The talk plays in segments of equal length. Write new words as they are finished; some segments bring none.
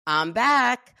I'm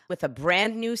back with a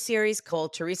brand new series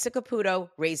called Teresa Caputo,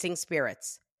 Raising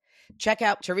Spirits. Check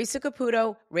out Teresa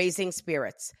Caputo, Raising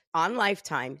Spirits on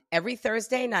Lifetime every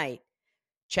Thursday night.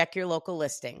 Check your local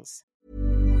listings.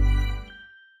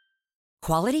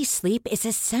 Quality sleep is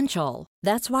essential.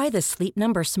 That's why the Sleep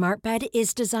Number Smart Bed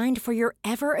is designed for your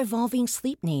ever-evolving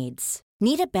sleep needs.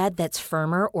 Need a bed that's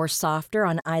firmer or softer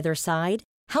on either side?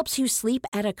 Helps you sleep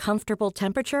at a comfortable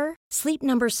temperature? Sleep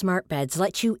Number Smart Beds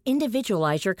let you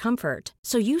individualize your comfort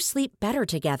so you sleep better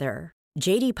together.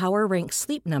 J.D. Power ranks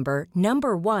Sleep Number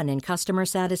number 1 in customer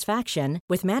satisfaction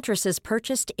with mattresses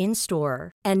purchased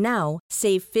in-store. And now,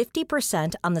 save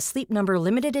 50% on the Sleep Number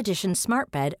Limited Edition Smart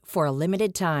Bed for a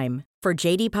limited time. For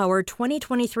J.D. Power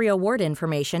 2023 award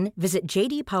information, visit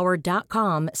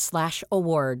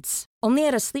jdpower.com/awards. Only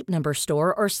at a Sleep Number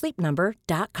store or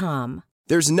sleepnumber.com.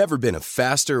 There's never been a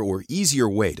faster or easier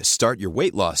way to start your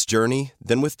weight loss journey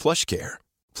than with PlushCare.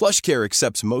 PlushCare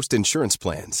accepts most insurance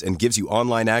plans and gives you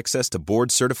online access to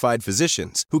board-certified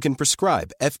physicians who can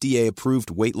prescribe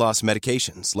FDA-approved weight loss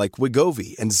medications like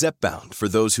Wegovy and Zepbound for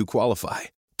those who qualify.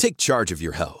 Take charge of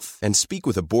your health and speak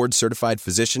with a board-certified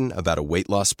physician about a weight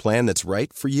loss plan that's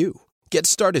right for you. Get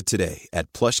started today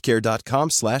at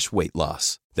plushcare.com/weight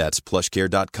loss. That's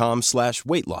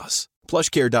plushcare.com/weight loss.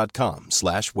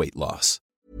 plushcare.com/weight loss.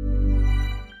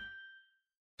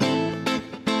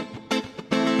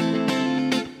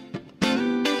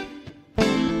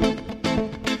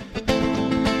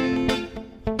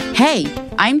 Hey,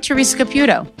 I'm Teresa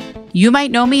Caputo. You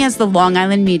might know me as the Long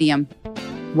Island Medium.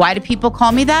 Why do people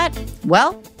call me that?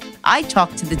 Well, I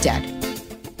talk to the dead.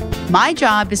 My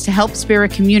job is to help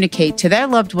spirit communicate to their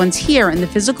loved ones here in the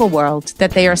physical world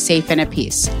that they are safe and at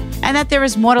peace, and that there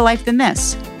is more to life than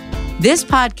this. This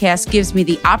podcast gives me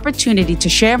the opportunity to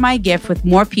share my gift with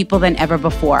more people than ever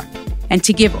before, and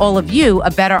to give all of you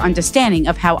a better understanding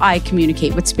of how I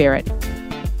communicate with spirit.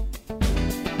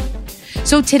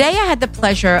 So today I had the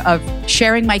pleasure of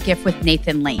sharing my gift with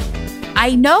Nathan Lane.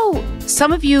 I know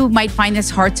some of you might find this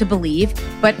hard to believe,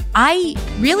 but I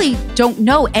really don't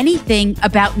know anything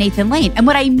about Nathan Lane. And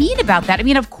what I mean about that,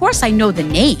 of course I know the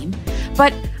name,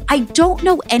 but I don't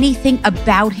know anything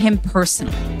about him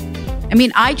personally.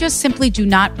 I just simply do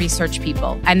not research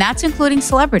people, and that's including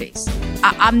celebrities.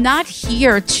 I'm not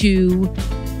here to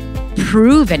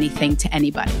prove anything to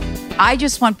anybody. I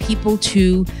just want people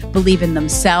to believe in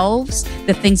themselves,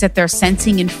 the things that they're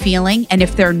sensing and feeling. And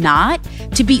if they're not,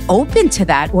 to be open to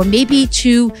that, or maybe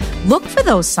to look for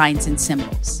those signs and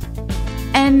symbols.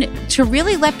 And to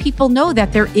really let people know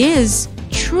that there is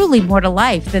truly more to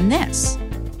life than this.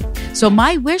 So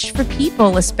my wish for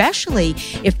people, especially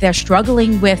if they're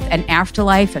struggling with an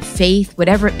afterlife, a faith,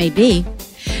 whatever it may be,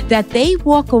 that they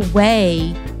walk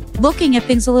away looking at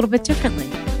things a little bit differently,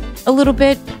 a little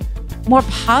bit more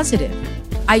positive.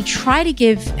 I try to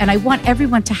give, and I want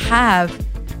everyone to have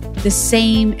the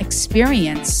same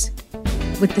experience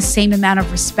with the same amount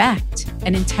of respect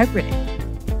and integrity.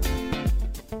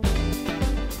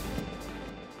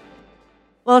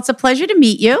 Well, it's a pleasure to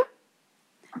meet you.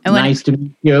 Nice to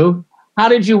meet you. How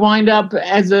did you wind up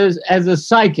as a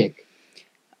psychic?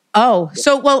 Real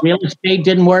estate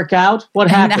didn't work out? What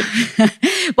happened?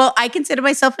 Well, I consider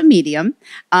myself a medium.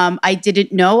 I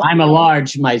didn't know. I'm a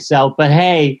large myself, but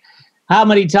hey, how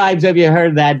many times have you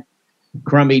heard that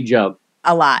crummy joke?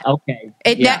 A lot. Okay.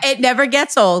 It never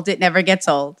gets old. It never gets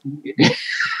old.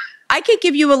 I could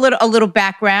give you a little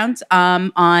background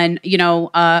on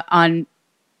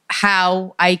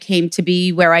how I came to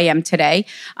be where I am today.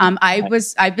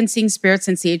 I've been seeing spirits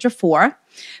since the age of 4.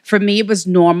 For me, it was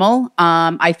normal.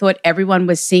 I thought everyone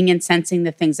was seeing and sensing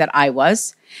the things that I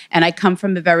was. And I come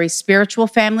from a very spiritual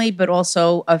family, but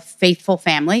also a faithful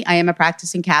family. I am a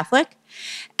practicing Catholic.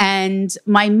 And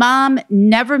my mom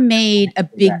never made a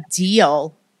big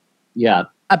deal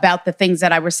about the things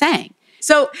that I was saying.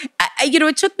 So,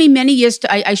 it took me many years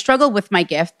I struggled with my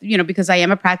gift, because I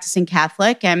am a practicing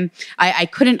Catholic, and I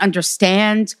couldn't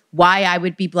understand why I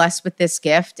would be blessed with this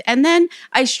gift. And then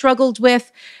I struggled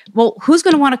with, well, who's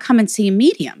going to want to come and see a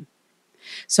medium?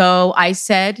 So I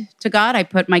said to God, I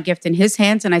put my gift in his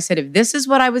hands, and I said, if this is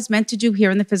what I was meant to do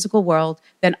here in the physical world,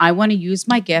 then I want to use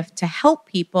my gift to help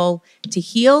people to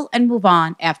heal and move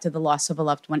on after the loss of a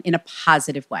loved one in a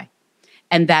positive way.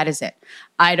 And that is it.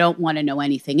 I don't want to know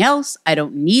anything else. I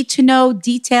don't need to know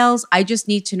details. I just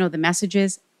need to know the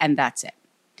messages, and that's it.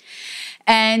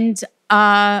 And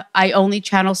I only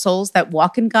channel souls that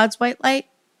walk in God's white light.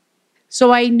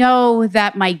 So I know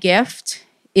that my gift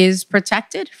is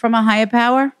protected from a higher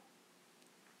power.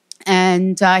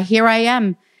 And here I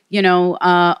am,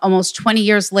 almost 20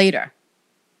 years later,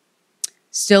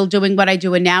 still doing what I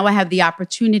do. And now I have the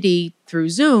opportunity through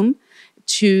Zoom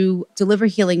to deliver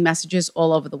healing messages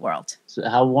all over the world. So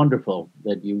how wonderful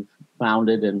that you've found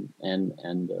it and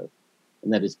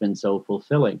that it's been so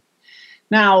fulfilling.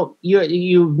 Now,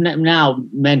 you've now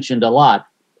mentioned a lot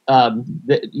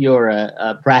that you're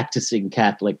a practicing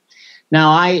Catholic.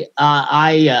 Now,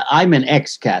 I'm an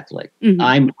ex-Catholic.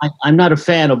 Mm-hmm. I'm not a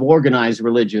fan of organized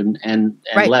religion and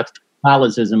right. left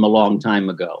Catholicism a long time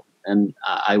ago, and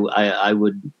I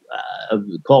would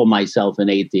call myself an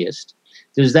atheist.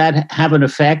 Does that have an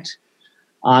effect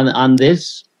on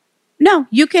this? No,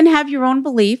 you can have your own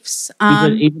beliefs.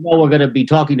 Even though we're going to be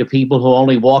talking to people who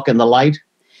only walk in the light.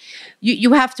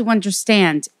 You have to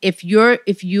understand if you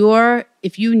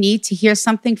need to hear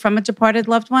something from a departed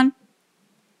loved one,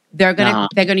 they're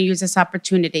gonna use this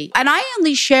opportunity. And I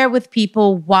only share with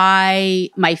people why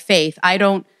my faith.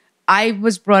 I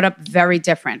was brought up very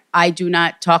different. I do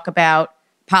not talk about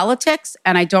politics,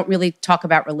 and I don't really talk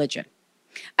about religion.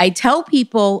 I tell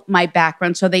people my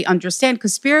background so they understand,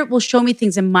 because Spirit will show me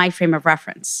things in my frame of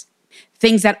reference,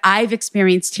 things that I've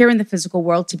experienced here in the physical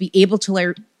world to be able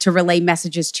to relay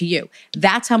messages to you.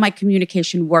 That's how my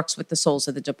communication works with the souls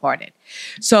of the departed.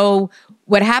 So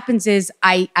what happens is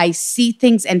I see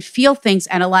things and feel things,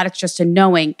 and a lot it's just a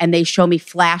knowing, and they show me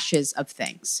flashes of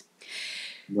things.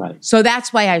 Right. So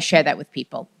that's why I share that with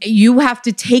people. You have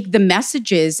to take the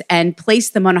messages and place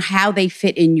them on how they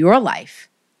fit in your life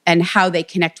and how they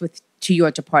connect to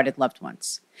your departed loved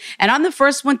ones. And I'm the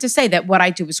first one to say that what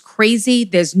I do is crazy.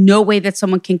 There's no way that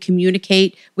someone can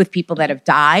communicate with people that have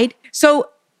died. So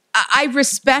I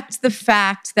respect the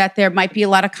fact that there might be a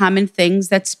lot of common things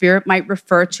that Spirit might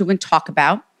refer to and talk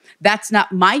about. That's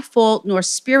not my fault nor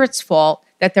Spirit's fault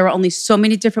that there are only so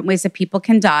many different ways that people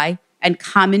can die and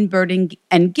common burden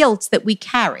and guilt that we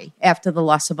carry after the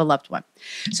loss of a loved one.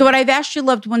 So what I've asked your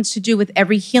loved ones to do with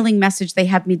every healing message they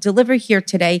have me deliver here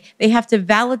today, they have to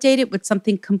validate it with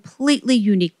something completely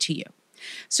unique to you.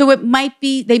 So it might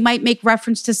be, they might make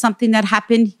reference to something that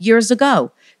happened years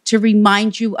ago to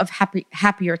remind you of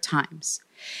happier times.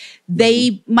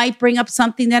 They might bring up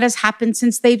something that has happened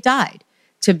since they've died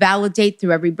to validate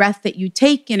through every breath that you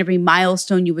take and every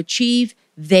milestone you achieve,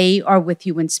 they are with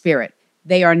you in spirit.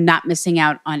 They are not missing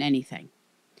out on anything.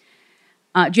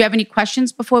 Do you have any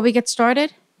questions before we get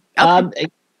started? Okay.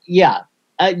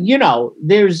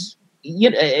 There's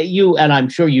you, and I'm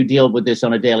sure you deal with this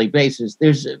on a daily basis.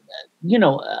 There's, a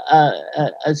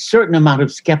certain amount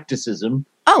of skepticism.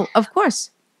 Oh, of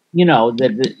course.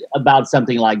 That about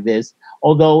something like this.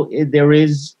 Although there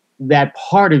is that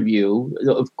part of you,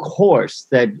 of course,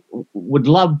 that would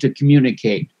love to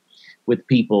communicate with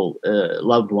people,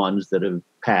 loved ones that have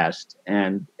passed,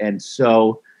 and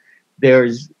so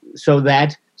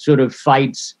that sort of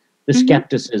fights the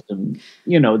skepticism.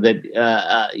 That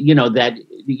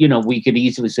we could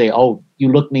easily say, "Oh,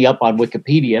 you looked me up on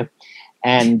Wikipedia,"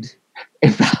 and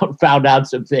found out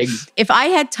some things. If I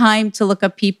had time to look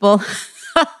up people.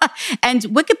 And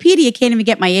Wikipedia can't even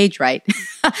get my age right.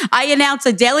 I announce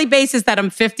on a daily basis that I'm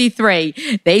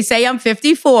 53. They say I'm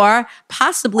 54,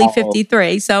 possibly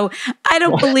 53. So I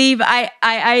don't believe,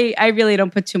 I really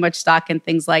don't put too much stock in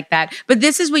things like that. But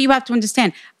this is what you have to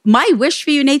understand. My wish for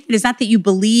you, Nathan, is not that you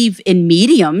believe in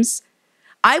mediums.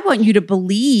 I want you to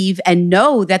believe and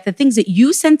know that the things that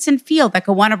you sense and feel that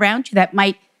go on around you that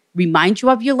might remind you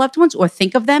of your loved ones or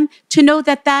think of them, to know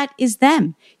that that is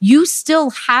them. You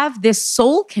still have this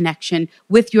soul connection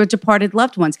with your departed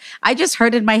loved ones. I just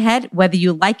heard in my head, whether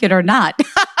you like it or not.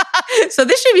 So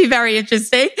this should be very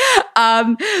interesting.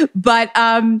 That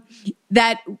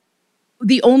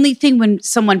the only thing when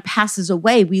someone passes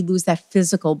away, we lose that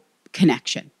physical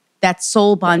connection. That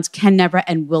soul bonds can never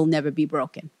and will never be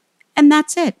broken. And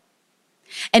that's it.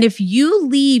 And if you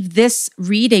leave this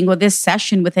reading or this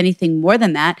session with anything more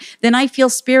than that, then I feel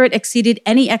Spirit exceeded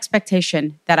any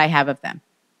expectation that I have of them.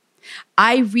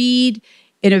 I read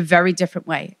in a very different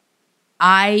way.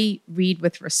 I read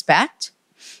with respect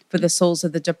for the souls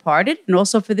of the departed and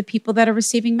also for the people that are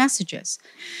receiving messages.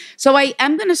 So I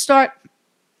am going to start.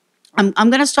 I'm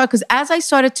going to start because as I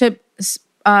started to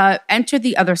enter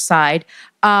the other side,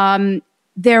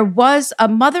 there was a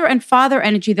mother and father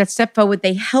energy that stepped forward.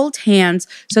 They held hands.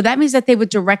 So that means that they were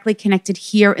directly connected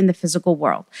here in the physical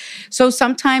world. So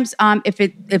sometimes if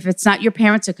it's not your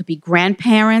parents, it could be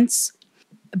grandparents.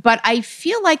 But I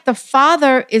feel like the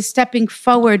father is stepping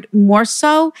forward more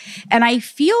so. And I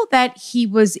feel that he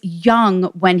was young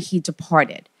when he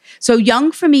departed. So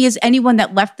young for me is anyone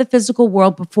that left the physical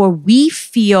world before we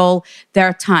feel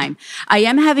their time. I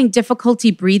am having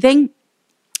difficulty breathing.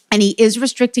 And he is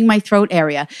restricting my throat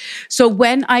area. So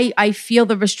when I feel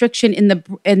the restriction in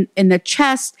the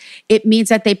chest, it means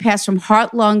that they passed from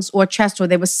heart, lungs, or chest, or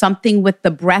there was something with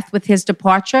the breath with his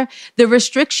departure. The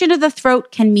restriction of the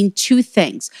throat can mean two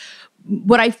things.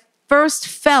 What I first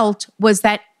felt was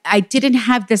that I didn't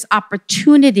have this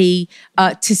opportunity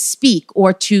to speak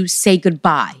or to say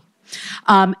goodbye.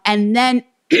 And then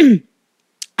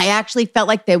I actually felt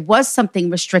like there was something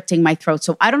restricting my throat.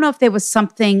 So I don't know if there was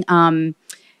something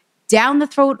down the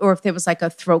throat or if there was like a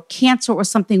throat cancer or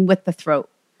something with the throat.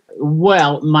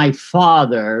 Well, my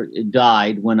father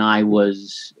died when I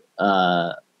was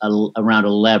around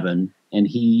 11, and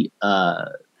he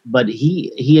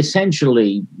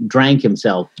essentially drank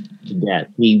himself to death.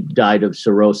 He died of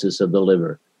cirrhosis of the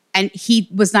liver. And he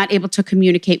was not able to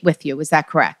communicate with you. Is that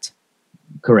correct?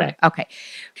 Correct. Okay.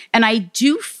 And I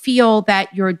do feel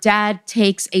that your dad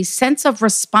takes a sense of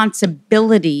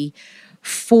responsibility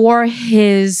for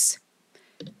his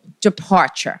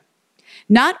departure.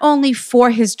 Not only for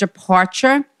his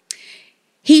departure,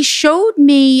 he showed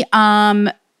me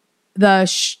the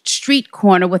street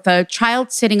corner with a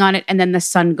child sitting on it and then the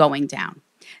sun going down.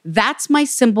 That's my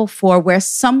symbol for where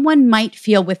someone might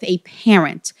feel with a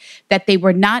parent that they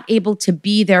were not able to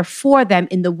be there for them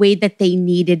in the way that they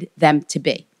needed them to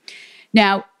be.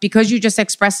 Now, because you just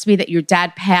expressed to me that your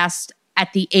dad passed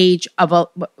at the age of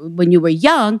when you were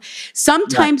young,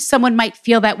 sometimes someone might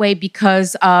feel that way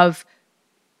because of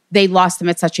they lost them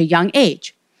at such a young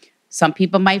age. Some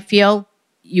people might feel,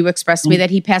 you expressed to me that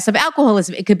he passed of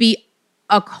alcoholism. It could be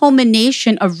a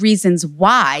culmination of reasons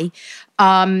why.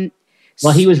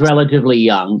 Well, he was relatively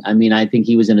young. I mean, I think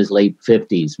he was in his late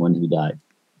 50s when he died.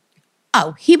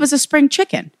 Oh, he was a spring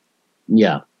chicken.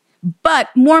 Yeah. But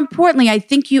more importantly, I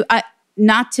think I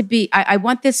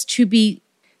want this to be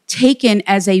taken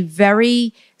as a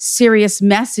very serious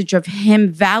message of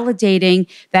him validating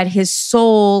that his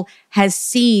soul has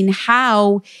seen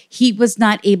how he was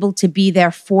not able to be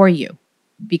there for you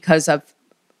because of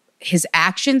his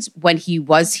actions when he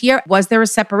was here. Was there a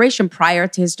separation prior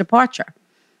to his departure?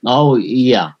 Oh,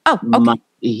 yeah. Oh,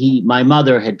 okay. My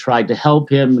mother had tried to help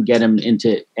him, get him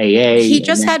into AA. He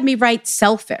just had me write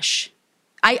selfish.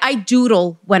 I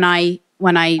doodle when I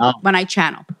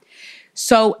channel.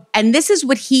 So, and this is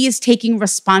what he is taking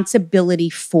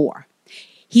responsibility for.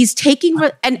 He's taking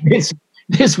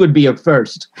this would be a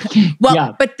first. Well,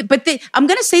 yeah. but I'm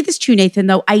going to say this to you, Nathan,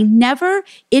 though. I never,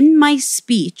 in my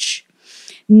speech,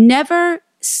 never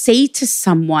say to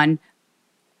someone,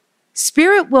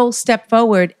 Spirit will step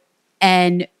forward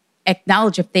and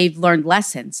acknowledge if they've learned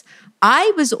lessons.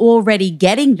 I was already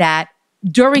getting that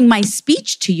during my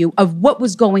speech to you of what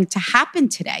was going to happen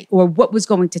today or what was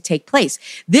going to take place.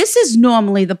 This is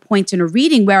normally the point in a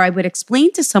reading where I would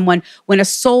explain to someone when a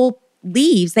soul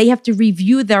leaves, they have to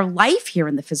review their life here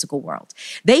in the physical world.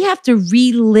 They have to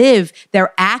relive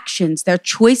their actions, their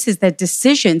choices, their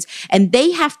decisions, and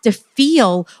they have to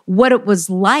feel what it was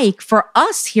like for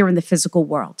us here in the physical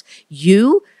world.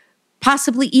 You,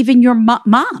 possibly even your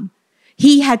mom.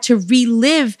 He had to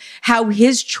relive how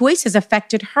his choices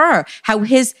affected her, how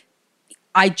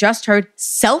I just heard,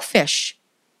 selfish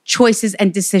choices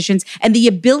and decisions, and the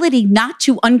ability not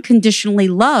to unconditionally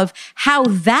love, how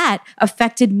that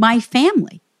affected my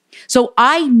family. So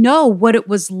I know what it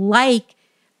was like.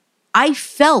 I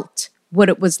felt what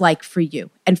it was like for you.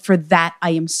 And for that,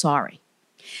 I am sorry.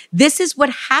 This is what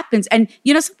happens. And,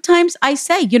 sometimes I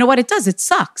say, you know what it does? It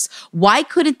sucks. Why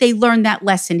couldn't they learn that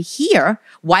lesson here?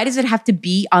 Why does it have to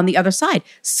be on the other side?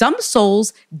 Some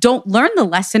souls don't learn the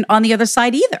lesson on the other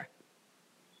side either.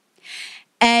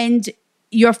 And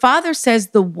your father says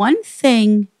the one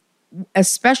thing,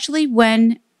 especially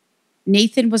when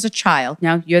Nathan was a child,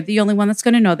 now you're the only one that's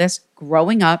going to know this,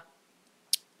 growing up,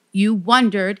 you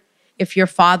wondered if your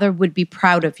father would be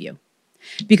proud of you.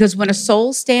 Because when a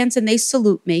soul stands and they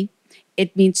salute me,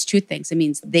 it means two things. It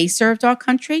means they served our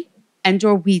country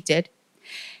or we did.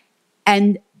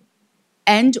 And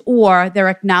or they're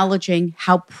acknowledging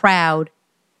how proud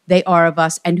they are of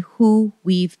us and who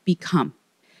we've become.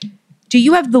 Do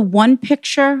you have the one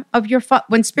picture of your father?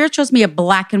 When Spirit shows me a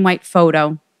black and white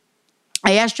photo,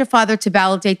 I asked your father to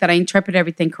validate that I interpret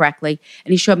everything correctly.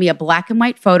 And he showed me a black and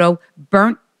white photo,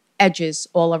 burnt edges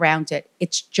all around it.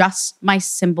 It's just my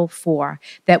symbol for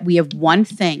that we have one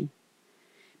thing,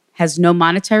 has no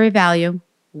monetary value,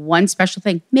 one special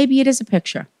thing. Maybe it is a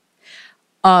picture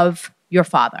of your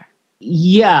father.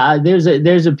 Yeah, there's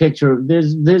a picture.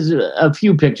 There's a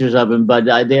few pictures of him, but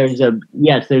there's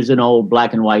an old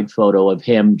black and white photo of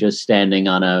him just standing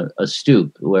on a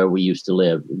stoop where we used to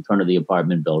live in front of the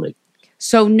apartment building.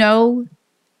 So no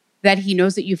that he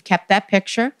knows that you've kept that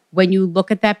picture. When you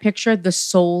look at that picture, the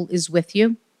soul is with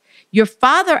you. Your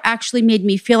father actually made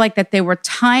me feel like that there were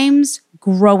times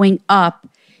growing up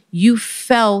you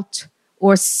felt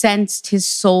or sensed his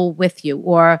soul with you.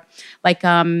 Or like,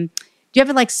 do you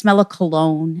ever like smell a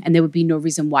cologne and there would be no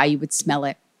reason why you would smell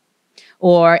it?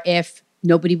 Or if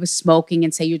nobody was smoking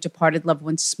and say your departed loved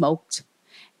one smoked,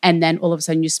 and then all of a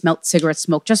sudden you smelt cigarette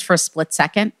smoke just for a split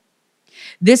second.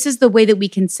 This is the way that we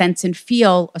can sense and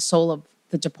feel a soul of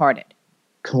the departed.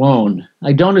 Cologne.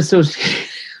 I don't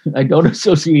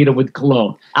associate it with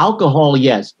cologne. Alcohol,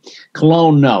 yes.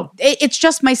 Cologne, no. It's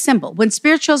just my symbol. When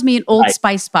Spirit shows me an Old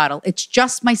Spice bottle, it's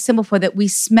just my symbol for that we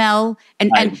smell.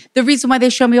 And the reason why they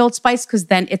show me Old Spice, because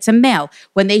then it's a male.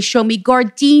 When they show me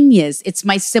gardenias, it's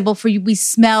my symbol for we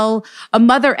smell a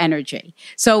mother energy.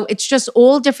 So it's just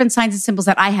all different signs and symbols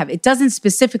that I have. It doesn't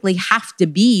specifically have to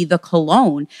be the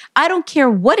cologne. I don't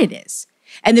care what it is.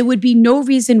 And there would be no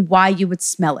reason why you would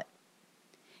smell it.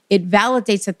 It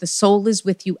validates that the soul is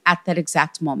with you at that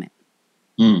exact moment.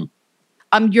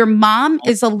 Your mom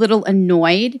is a little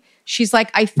annoyed. She's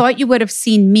like, I thought you would have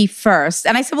seen me first.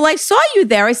 And I said, well, I saw you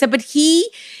there. I said, but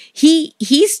he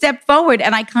stepped forward.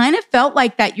 And I kind of felt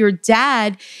like that your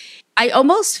dad, I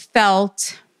almost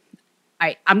felt,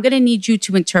 I'm going to need you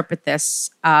to interpret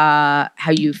this how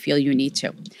you feel you need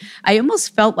to. I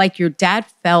almost felt like your dad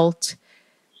felt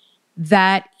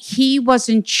that he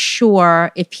wasn't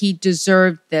sure if he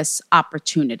deserved this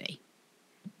opportunity.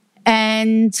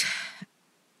 And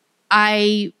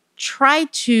I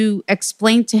tried to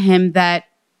explain to him that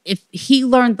if he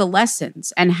learned the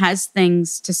lessons and has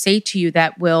things to say to you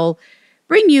that will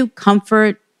bring you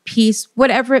comfort, peace,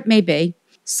 whatever it may be,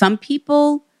 some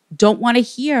people don't want to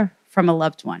hear from a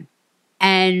loved one.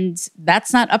 And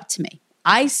that's not up to me.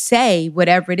 I say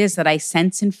whatever it is that I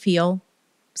sense and feel,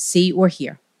 see or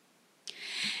hear.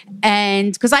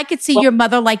 And because I could see your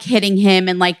mother like hitting him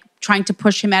and like trying to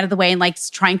push him out of the way and like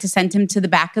trying to send him to the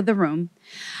back of the room.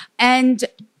 And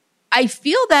I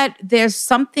feel that there's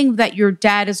something that your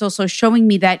dad is also showing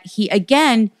me that he,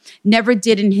 again, never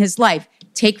did in his life.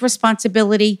 Take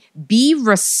responsibility, be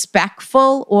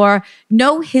respectful, or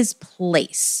know his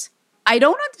place. I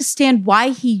don't understand why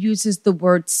he uses the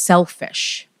word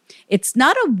selfish. It's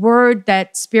not a word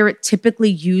that Spirit typically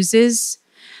uses.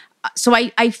 So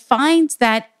I find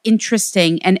that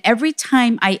interesting. And every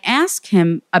time I ask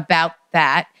him about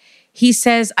that, he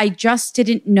says, I just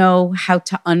didn't know how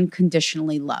to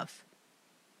unconditionally love.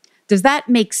 Does that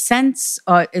make sense?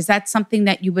 Is that something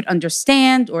that you would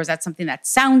understand? Or is that something that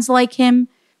sounds like him?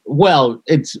 Well,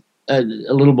 it's a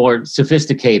little more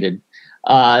sophisticated.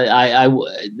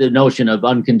 The notion of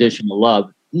unconditional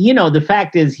love. The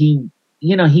fact is he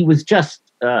was just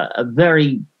a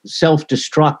very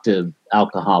self-destructive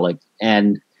alcoholic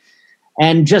and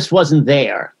just wasn't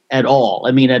there at all.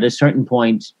 I mean, at a certain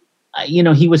point,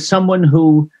 he was someone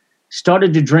who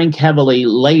started to drink heavily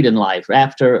late in life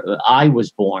after I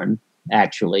was born,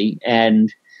 actually.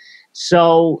 And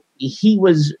so he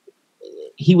was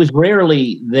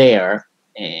rarely there.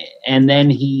 And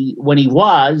then when he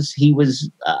was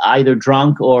either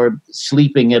drunk or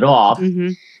sleeping it off. Mm-hmm.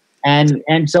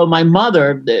 And so my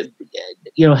mother,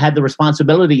 had the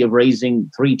responsibility of raising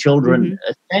 3 children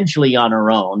essentially on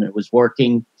her own. It was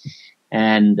working.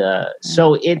 And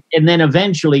and then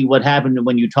eventually what happened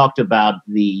when you talked about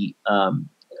the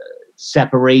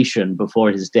separation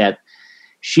before his death,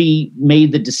 she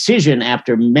made the decision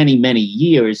after many, many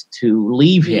years to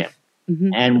leave him.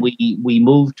 Mm-hmm. And we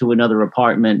moved to another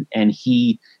apartment, and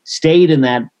he stayed in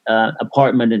that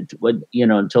apartment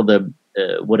until the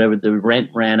whatever the rent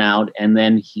ran out, and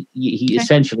then he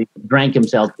essentially drank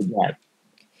himself to death.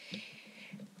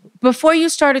 Before you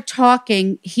started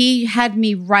talking, he had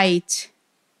me write,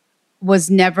 was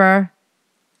never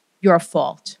your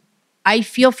fault. I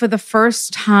feel for the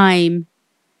first time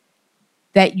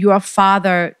that your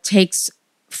father takes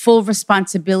full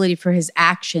responsibility for his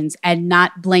actions and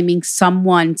not blaming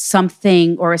someone,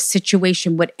 something, or a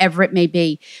situation, whatever it may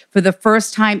be. For the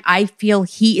first time, I feel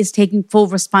he is taking full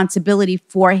responsibility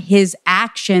for his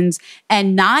actions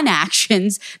and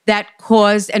non-actions that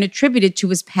caused and attributed to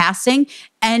his passing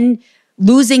and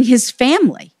losing his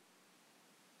family.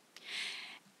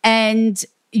 And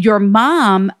your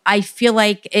mom, I feel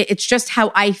like it's just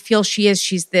how I feel she is.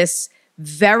 She's this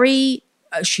very,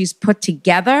 she's put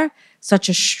together, such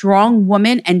a strong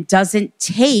woman, and doesn't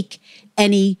take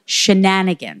any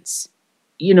shenanigans.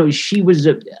 She was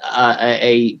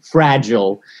a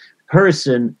fragile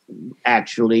person,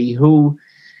 actually, who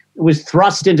was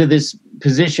thrust into this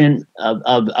position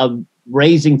of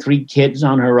raising 3 kids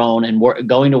on her own and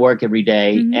going to work every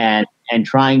day, and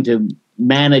trying to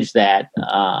manage that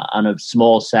on a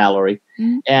small salary,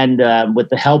 and with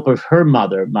the help of her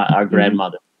mother, our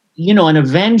grandmother. And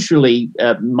eventually,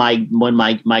 when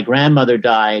my grandmother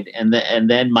died, and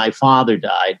then my father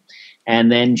died,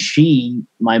 and then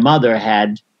my mother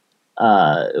had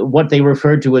what they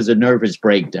referred to as a nervous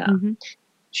breakdown.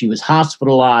 She was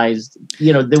hospitalized.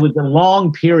 There was a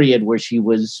long period where she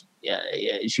was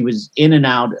in and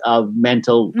out of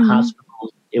mental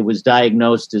hospitals. It was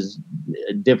diagnosed as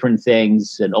different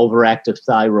things, an overactive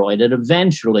thyroid, and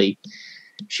eventually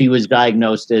she was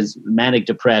diagnosed as manic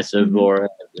depressive, or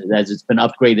as it's been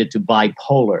upgraded to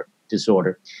bipolar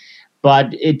disorder.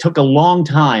 But it took a long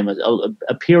time,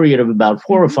 a period of about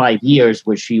 4 or 5 years,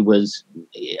 where she was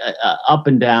up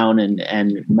and down,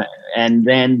 and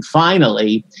then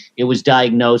finally it was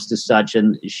diagnosed as such,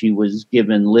 and she was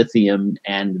given lithium,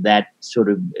 and that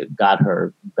sort of got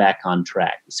her back on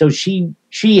track. So she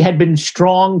had been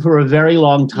strong for a very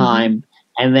long time,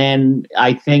 and then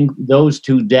I think those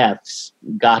two deaths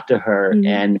got to her,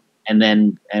 and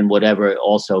whatever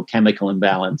also chemical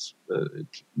imbalance.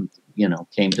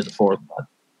 Came to the forefront.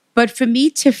 But for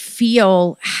me to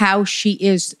feel how she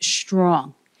is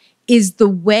strong is the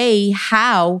way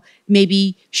how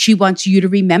maybe she wants you to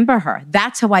remember her.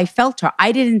 That's how I felt her.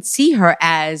 I didn't see her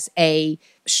as a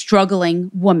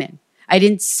struggling woman. I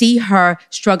didn't see her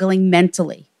struggling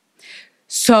mentally.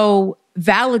 So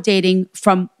validating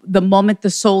from the moment the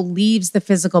soul leaves the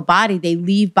physical body, they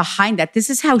leave behind that.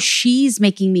 This is how she's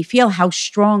making me feel how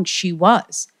strong she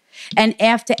was. And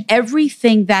after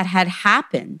everything that had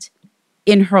happened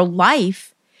in her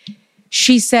life,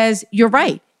 she says, you're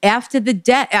right. After the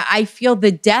death, I feel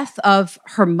the death of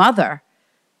her mother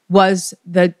was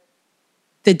the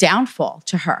downfall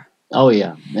to her. Oh,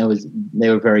 yeah. They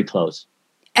were very close.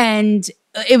 And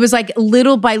it was like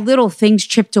little by little things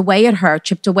chipped away at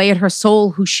her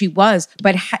soul, who she was.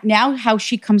 But now how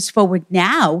she comes forward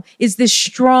now is this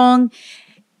strong,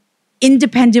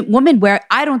 independent woman where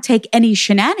I don't take any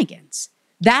shenanigans.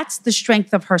 That's the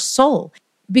strength of her soul.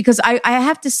 Because I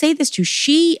have to say this too,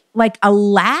 she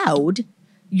allowed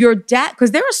your dad,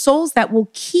 because there are souls that will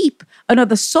keep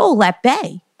another soul at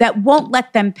bay, that won't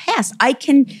let them pass.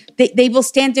 They will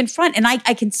stand in front, and I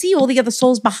can see all the other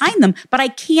souls behind them, but I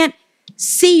can't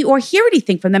see or hear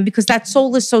anything from them because that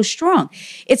soul is so strong.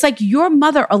 It's like your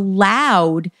mother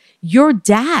allowed your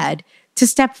dad to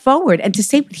step forward and to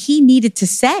say what he needed to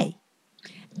say.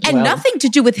 And nothing to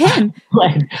do with him.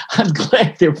 I'm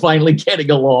glad they're finally getting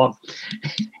along.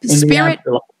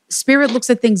 Spirit looks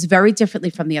at things very differently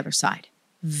from the other side.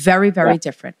 Very, very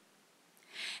different.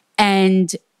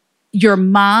 And your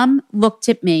mom looked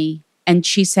at me and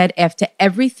she said, after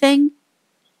everything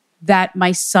that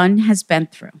my son has been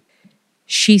through,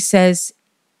 she says,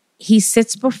 he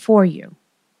sits before you,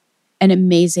 an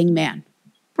amazing man,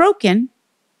 broken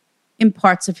in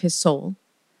parts of his soul,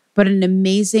 but an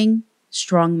amazing,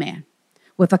 strong man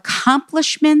with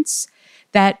accomplishments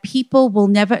that people will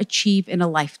never achieve in a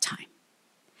lifetime.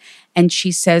 And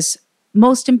she says,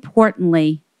 most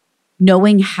importantly,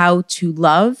 knowing how to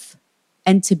love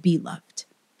and to be loved.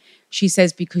 She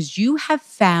says, because you have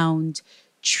found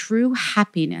true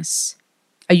happiness.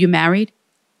 Are you married?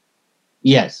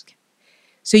 Yes.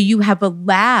 So you have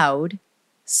allowed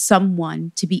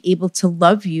someone to be able to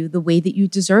love you the way that you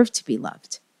deserve to be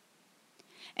loved.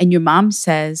 And your mom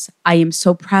says, I am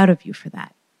so proud of you for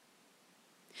that.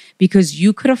 Because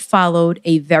you could have followed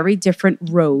a very different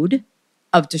road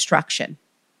of destruction,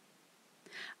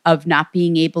 of not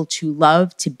being able to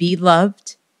love, to be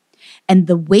loved. And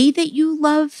the way that you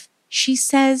love, she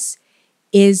says,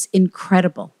 is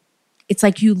incredible. It's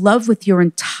like you love with your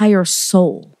entire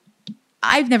soul.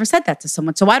 I've never said that to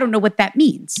someone, so I don't know what that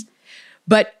means.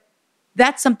 But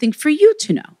that's something for you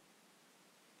to know,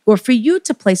 or for you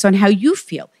to place on how you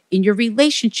feel in your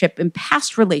relationship, in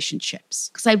past relationships.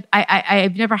 Because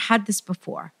I've never had this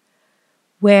before,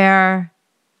 where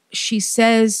she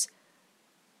says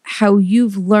how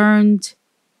you've learned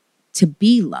to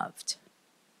be loved.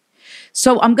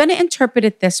 So I'm going to interpret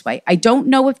it this way. I don't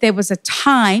know if there was a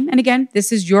time, and again,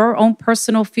 this is your own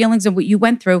personal feelings and what you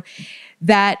went through,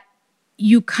 that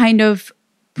you kind of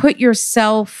put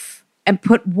yourself and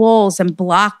put walls and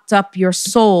blocked up your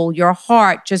soul, your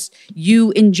heart, just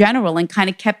you in general, and kind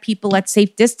of kept people at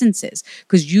safe distances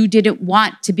because you didn't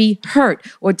want to be hurt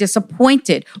or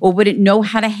disappointed or wouldn't know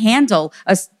how to handle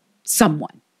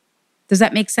someone. Does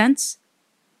that make sense?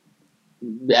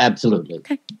 Absolutely.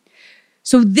 Okay.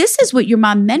 So this is what your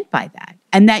mom meant by that,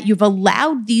 and that you've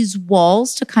allowed these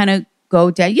walls to kind of go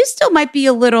down. You still might be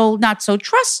a little not so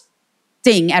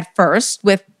trusting at first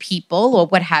with people or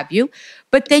what have you,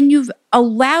 but then you've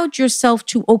allowed yourself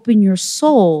to open your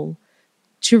soul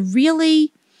to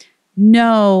really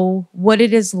know what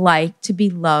it is like to be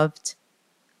loved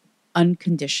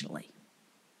unconditionally.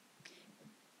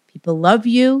 People love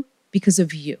you because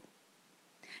of you,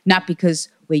 not because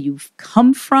where you've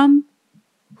come from,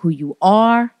 who you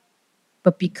are,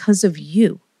 but because of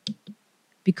you,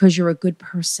 because you're a good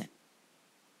person.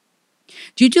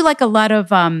 Do you do like a lot of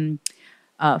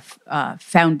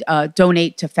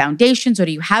donate to foundations, or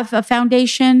do you have a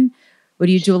foundation, or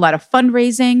do you do a lot of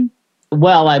fundraising?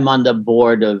 Well, I'm on the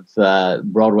board of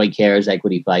Broadway Cares,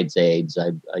 Equity Fights AIDS.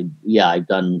 I've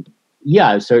done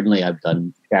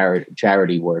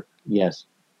charity work. Yes.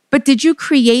 But did you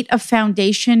create a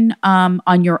foundation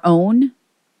on your own?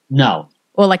 No.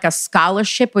 Or like a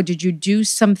scholarship, or did you do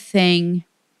something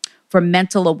for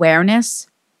mental awareness?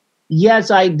 Yes,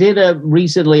 I did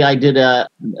recently. I did a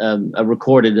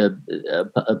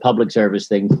public service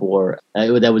thing for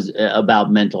that was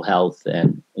about mental health,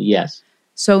 and yes.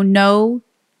 So no,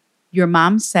 your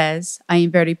mom says, I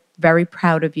am very, very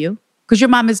proud of you, because your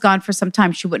mom is gone for some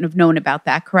time. She wouldn't have known about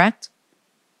that, correct?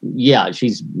 Yeah,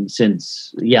 she's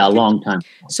since a long time.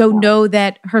 So know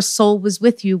that her soul was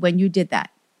with you when you did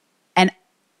that, and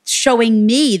showing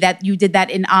me that you did that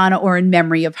in honor or in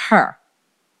memory of her,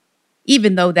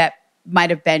 even though that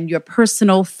might have been your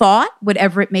personal thought,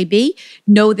 whatever it may be.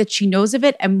 Know that she knows of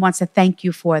it and wants to thank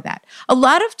you for that. A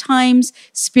lot of times,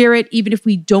 spirit, even if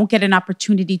we don't get an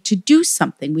opportunity to do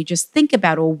something, we just think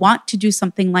about or want to do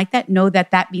something like that, know that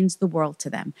that means the world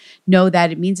to them. Know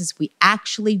that it means is we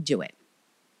actually do it.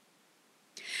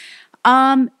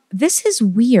 This is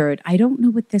weird. I don't know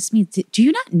what this means. Do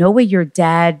you not know where your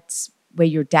dad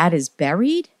is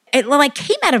buried? It like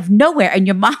came out of nowhere, and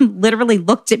your mom literally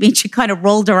looked at me and she kind of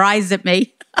rolled her eyes at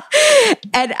me.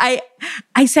 And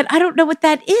I said, I don't know what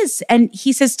that is. And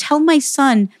he says, tell my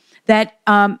son that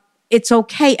it's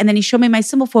okay. And then he showed me my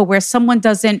symbol for where someone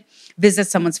doesn't visit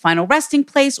someone's final resting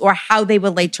place or how they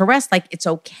were laid to rest. Like, it's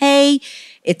okay.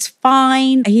 It's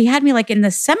fine. He had me like in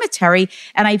the cemetery,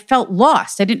 and I felt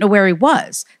lost. I didn't know where he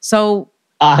was. So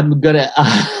I'll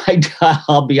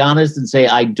be honest and say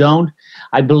I don't.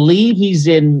 I believe he's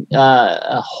in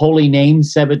a Holy Name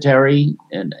Cemetery,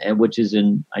 and which is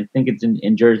I think it's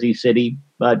in Jersey City.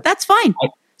 But that's fine.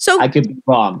 I could be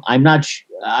wrong. I'm not.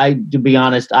 To be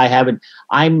honest, I haven't.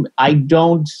 I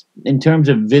don't. In terms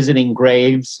of visiting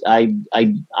graves, I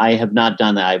have not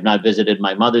done that. I have not visited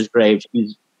my mother's grave.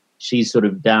 She's sort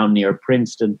of down near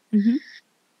Princeton,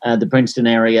 the Princeton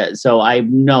area. So I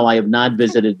have not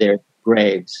visited their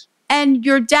graves. And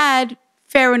your dad,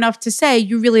 fair enough to say,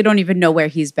 you really don't even know where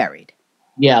he's buried.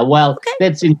 Yeah, well,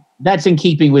 okay. That's in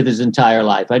keeping with his entire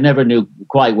life. I never knew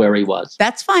quite where he was.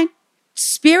 That's fine.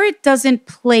 Spirit doesn't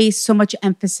place so much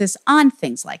emphasis on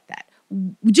things like that.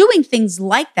 Doing things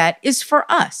like that is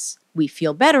for us. We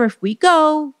feel better if we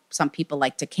go. Some people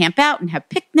like to camp out and have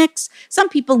picnics. Some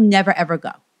people never, ever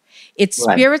go. It's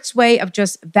right. Spirit's way of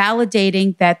just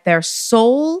validating that their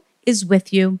soul is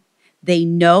with you. They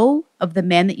know of the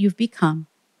man that you've become.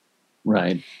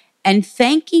 Right. And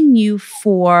thanking you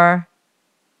for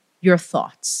your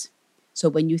thoughts. So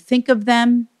when you think of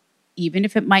them, even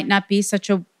if it might not be such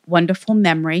a wonderful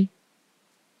memory,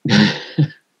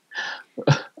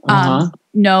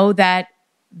 know that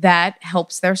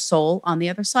helps their soul on the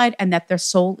other side, and that their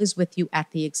soul is with you at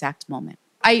the exact moment.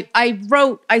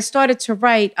 I started to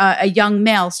write, a young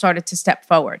male started to step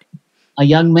forward. A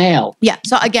young male? Yeah.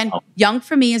 So again, young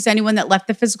for me is anyone that left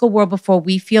the physical world before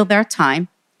we feel their time.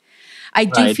 I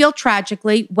do feel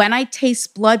tragically. When I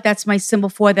taste blood, that's my symbol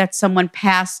for that someone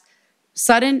passed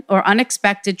sudden or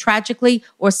unexpected, tragically,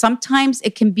 or sometimes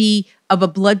it can be of a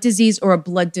blood disease or a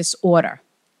blood disorder.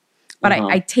 But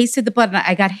I tasted the blood and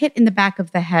I got hit in the back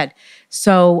of the head.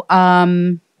 So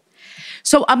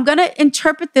so I'm going to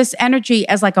interpret this energy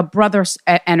as like a brother's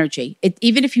energy.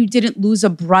 Even if you didn't lose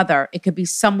a brother, it could be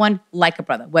someone like a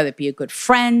brother, whether it be a good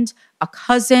friend, a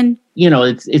cousin.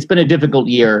 It's been a difficult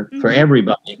year for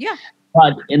everybody. Yeah.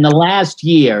 But in the last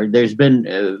year, there's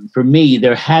been, for me,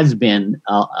 there has been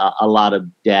a lot of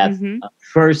death. Mm-hmm.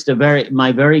 First,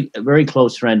 my very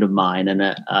close friend of mine and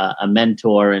a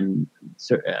mentor and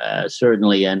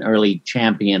certainly an early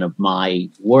champion of my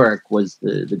work was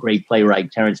the great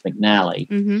playwright Terrence McNally,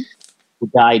 who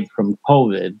died from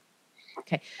COVID.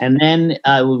 Okay. And then,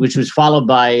 which was followed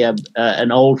by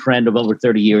an old friend of over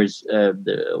 30 years,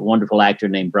 the wonderful actor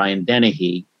named Brian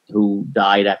Dennehy, who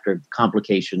died after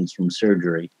complications from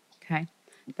surgery. Okay.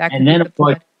 And then, of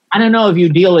course, I don't know you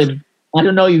deal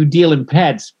in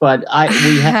pets, but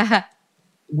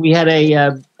we had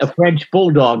a French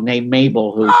bulldog named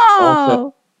Mabel who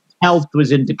also health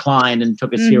was in decline and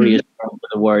took a serious turn for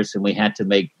the worse, and we had to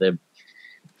make the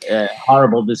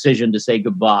horrible decision to say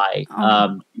goodbye.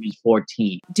 He was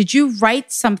 14. Did you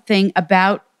write something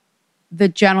about the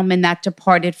gentleman that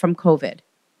departed from COVID?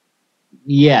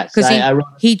 Yes. Because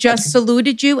he just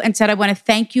saluted you and said, I want to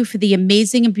thank you for the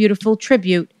amazing and beautiful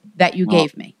tribute that you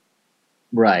gave me.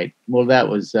 Right. Well, that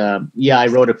was, I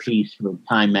wrote a piece for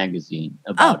Time magazine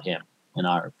about him and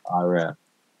our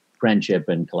friendship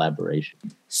and collaboration.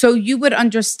 So you would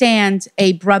understand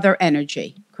a brother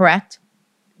energy, correct?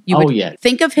 You would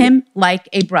think of him like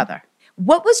a brother.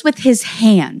 What was with his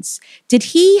hands? Did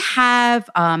he have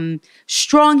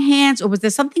strong hands, or was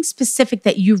there something specific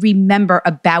that you remember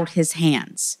about his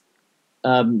hands?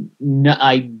 No,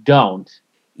 I don't.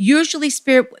 Usually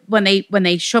spirit, when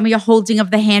they show me a holding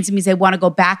of the hands, it means they want to go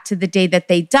back to the day that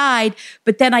they died.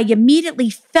 But then I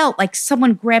immediately felt like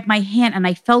someone grabbed my hand and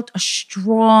I felt a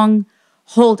strong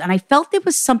hold. And I felt there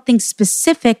was something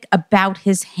specific about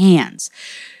his hands.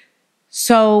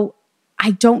 So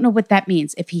I don't know what that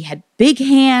means. If he had big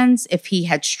hands, if he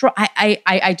had strong,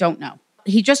 I don't know.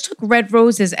 He just took red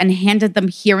roses and handed them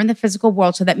here in the physical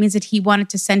world. So that means that he wanted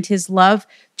to send his love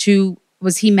to,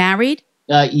 was he married?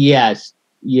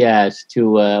 Yes,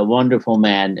 to a wonderful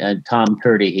man, Tom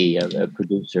Curtihy, a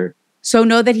producer. So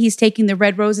know that he's taking the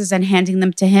red roses and handing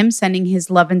them to him, sending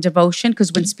his love and devotion.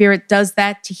 Because when spirit does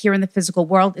that to here in the physical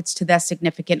world, it's to that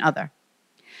significant other.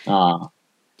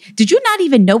 Did you not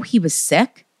even know he was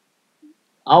sick?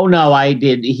 Oh, no, I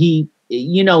did. He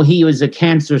was a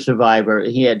cancer survivor.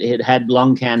 He had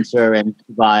lung cancer and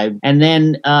survived. And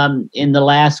then in the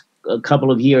last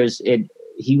couple of years,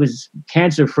 he was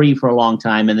cancer-free for a long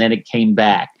time, and then it came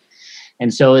back.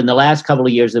 And so in the last couple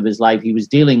of years of his life, he was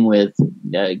dealing with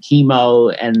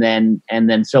chemo, and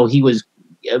then so he was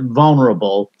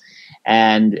vulnerable,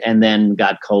 and then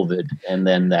got COVID, and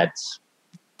then that's...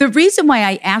 The reason why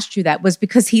I asked you that was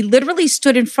because he literally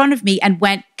stood in front of me and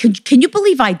went, can you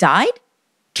believe I died?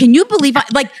 Can you believe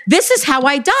this is how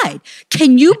I died?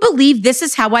 Can you believe this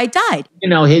is how I died? You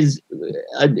know, his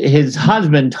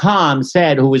husband, Tom,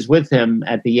 said, who was with him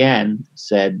at the end,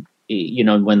 said,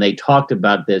 when they talked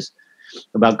about this,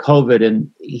 about COVID, and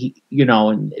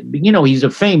he's a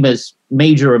famous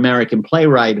major American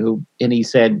playwright and he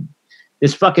said,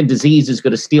 this fucking disease is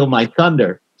going to steal my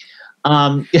thunder.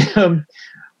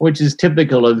 Which is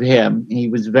typical of him. He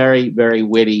was very, very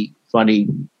witty, funny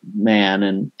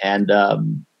man, and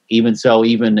even so,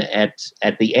 even at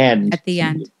the end. At the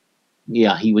end.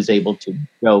 He was able to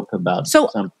joke about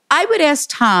something. I would ask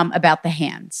Tom about the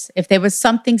hands. If there was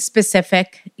something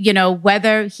specific,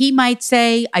 whether he might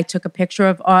say, I took a picture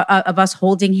of us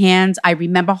holding hands. I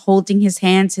remember holding his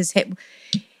hands, his hip.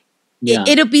 Yeah.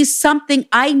 It'll be something.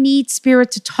 I need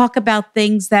spirit to talk about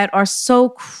things that are so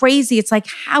crazy. It's like,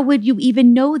 how would you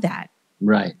even know that?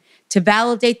 Right. To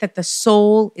validate that the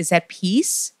soul is at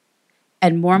peace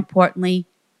and, more importantly,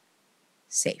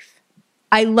 safe.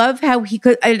 I love how he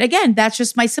could, and again, that's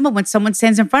just my symbol. When someone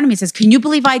stands in front of me and says, can you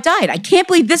believe I died? I can't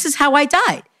believe this is how I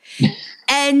died.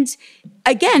 And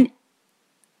again,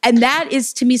 and that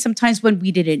is to me sometimes when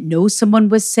we didn't know someone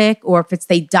was sick, or if it's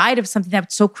they died of something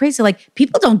that's so crazy. Like,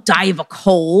 people don't die of a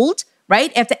cold,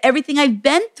 right? After everything I've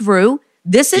been through,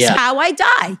 this is how I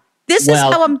die. This is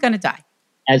how I'm going to die.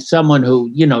 As someone who,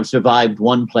 survived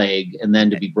one plague and then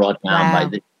to be brought down by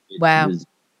this. Was,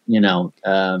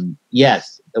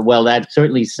 yes. Well, that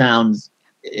certainly sounds,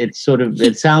 it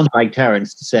sounds like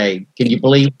Terrence to say, can you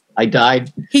believe I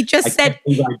died? He just said,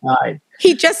 I died.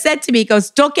 He just said to me, he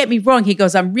goes, don't get me wrong. He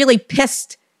goes, I'm really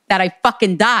pissed that I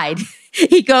fucking died.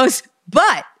 He goes,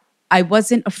 but I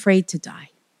wasn't afraid to die.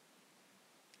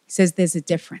 He says there's a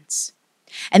difference.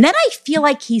 And then I feel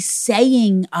like he's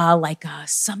saying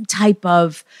some type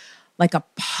of like a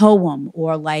poem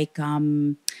or like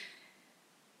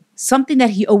something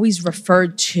that he always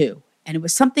referred to. And it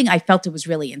was something I felt it was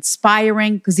really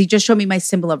inspiring because he just showed me my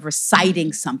symbol of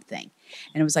reciting something.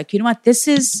 And it was like, you know what, this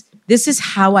is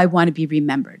how I want to be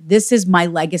remembered. This is my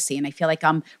legacy. And I feel like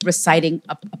I'm reciting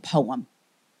a poem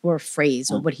or a phrase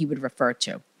or what he would refer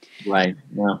to. Right.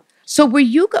 Yeah. So were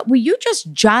you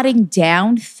just jotting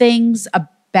down things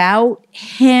about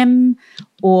him,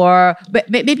 or but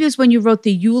maybe it was when you wrote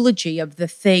the eulogy of the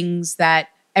things that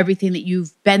everything that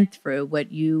you've been through, were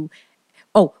you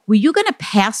going to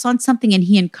pass on something and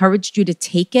he encouraged you to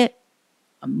take it,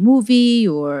 a movie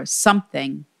or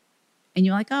something? And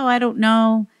you're like, oh, I don't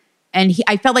know. And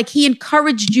I felt like he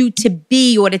encouraged you to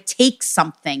be or to take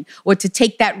something or to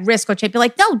take that risk or to be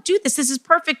like, no, do this. This is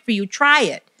perfect for you. Try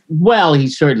it. Well, he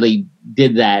certainly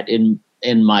did that in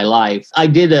my life. I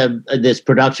did this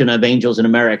production of Angels in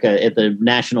America at the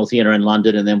National Theatre in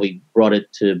London, and then we brought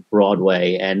it to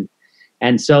Broadway. And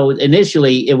And so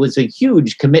initially it was a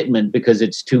huge commitment because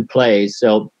it's 2 plays.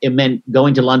 So it meant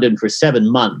going to London for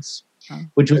 7 months,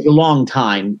 which was a long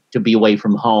time to be away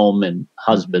from home and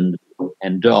husband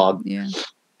and dog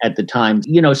at the time.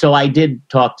 So I did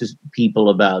talk to people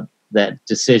about that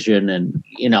decision, and,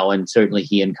 and certainly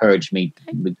he encouraged me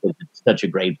because it's such a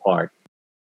great part.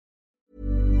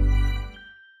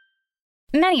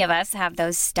 Many of us have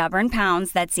those stubborn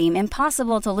pounds that seem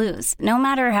impossible to lose, no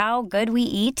matter how good we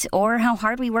eat or how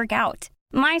hard we work out.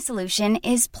 My solution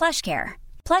is PlushCare.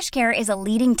 PlushCare is a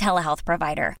leading telehealth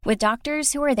provider with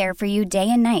doctors who are there for you day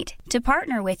and night to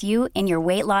partner with you in your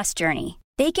weight loss journey.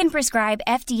 They can prescribe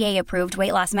FDA-approved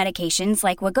weight loss medications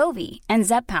like Wegovy and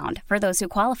Zepbound for those who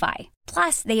qualify.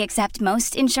 Plus, they accept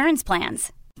most insurance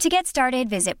plans. To get started,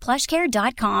 visit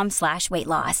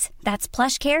plushcare.com/weightloss. That's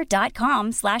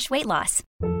plushcare.com/weightloss.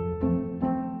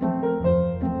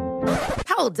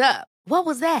 Hold up. What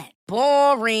was that?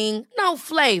 Boring. No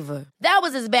flavor. That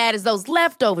was as bad as those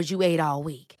leftovers you ate all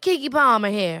week. Keke Palmer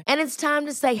here. And it's time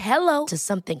to say hello to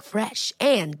something fresh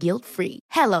and guilt-free.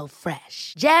 Hello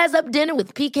Fresh. Jazz up dinner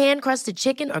with pecan-crusted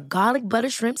chicken or garlic butter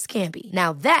shrimp scampi.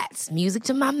 Now that's music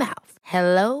to my mouth.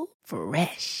 Hello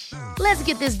Fresh. Let's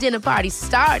get this dinner party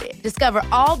started. Discover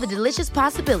all the delicious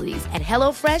possibilities at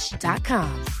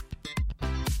HelloFresh.com.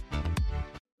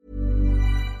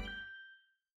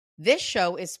 This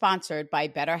show is sponsored by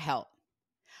BetterHelp.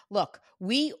 Look,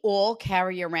 we all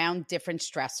carry around different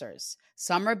stressors.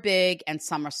 Some are big and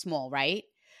some are small, right?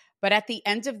 But at the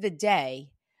end of the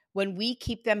day, when we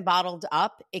keep them bottled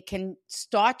up, it can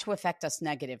start to affect us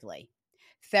negatively.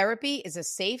 Therapy is a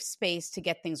safe space to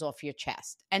get things off your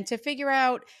chest and to figure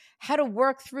out how to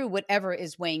work through whatever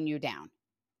is weighing you down.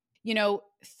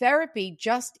 Therapy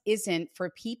just isn't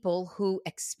for people who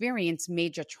experience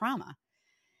major trauma.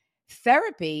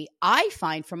 Therapy, I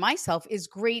find for myself, is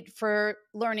great for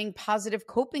learning positive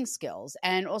coping skills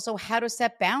and also how to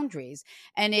set boundaries.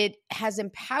 And it has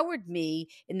empowered me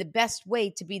in the best way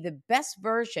to be the best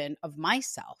version of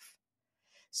myself.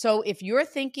 So if you're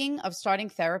thinking of starting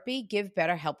therapy, give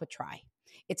BetterHelp a try.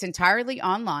 It's entirely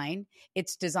online.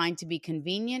 It's designed to be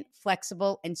convenient,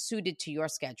 flexible, and suited to your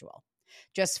schedule.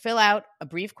 Just fill out a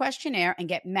brief questionnaire and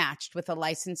get matched with a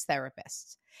licensed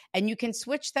therapist. And you can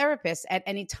switch therapists at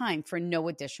any time for no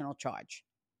additional charge.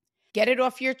 Get it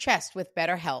off your chest with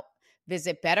BetterHelp.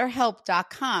 Visit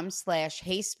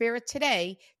BetterHelp.com/HeySpirit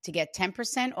today to get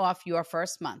 10% off your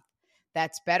first month.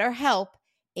 That's BetterHelp,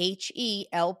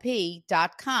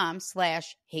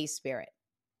 HELP.com/HeySpirit.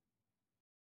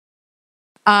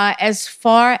 As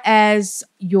far as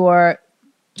your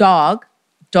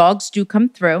dogs do come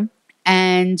through.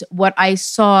 And what I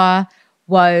saw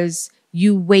was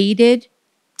you waited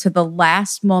to the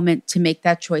last moment to make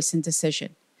that choice and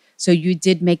decision. So you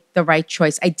did make the right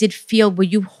choice. I did feel, were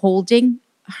you holding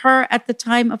her at the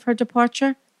time of her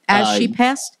departure as she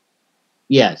passed?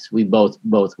 Yes, we both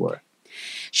were.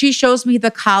 She shows me the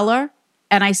collar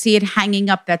and I see it hanging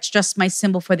up. That's just my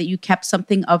symbol for that you kept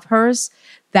something of hers,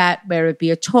 that whether it be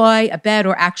a toy, a bed,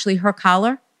 or actually her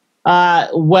collar.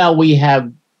 Well, we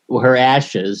have her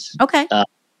ashes. Okay.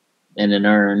 In an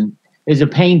urn. There's a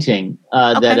painting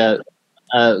that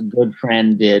a good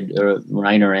friend did,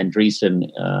 Rainer Andreessen,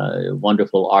 a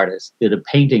wonderful artist, did a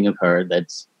painting of her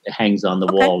that hangs on the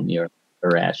wall near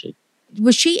her ashes.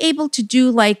 Was she able to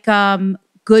do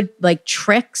good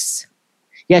tricks?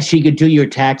 Yes, she could do your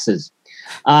taxes.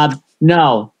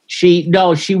 No, she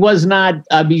was not.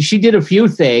 I mean, she did a few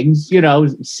things,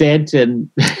 sit and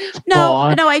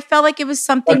No, I felt like it was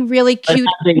something really cute.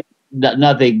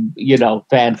 Nothing,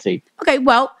 fancy. Okay,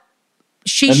 well,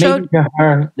 she showed to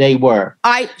her they were.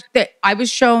 They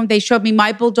showed me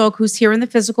my bulldog who's here in the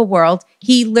physical world.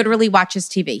 He literally watches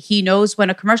TV. He knows when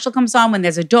a commercial comes on, when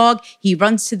there's a dog, he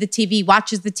runs to the TV,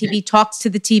 watches the TV, talks to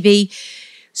the TV.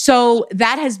 So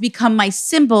that has become my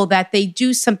symbol that they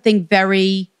do something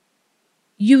very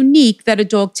unique that a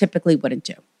dog typically wouldn't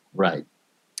do. Right.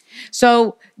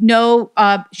 So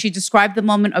she described the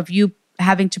moment of you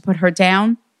having to put her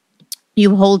down,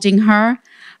 you holding her,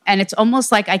 and it's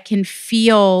almost like I can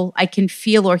feel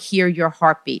or hear your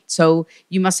heartbeat. So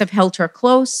you must have held her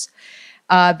close,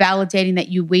 validating that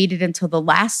you waited until the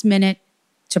last minute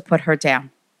to put her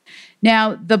down.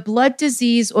 Now, the blood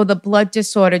disease or the blood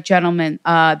disorder gentleman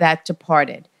that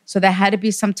departed, so there had to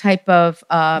be some type of,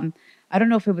 I don't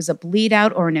know if it was a bleed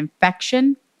out or an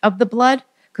infection of the blood,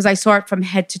 because I saw it from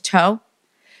head to toe.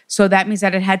 So that means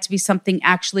that it had to be something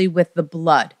actually with the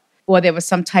blood, or there was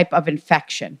some type of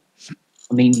infection.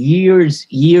 I mean, years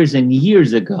and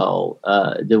years ago,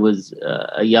 there was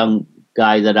a young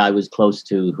guy that I was close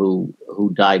to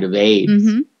who died of AIDS.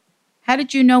 Mm-hmm. How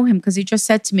did you know him? Because he just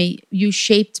said to me, you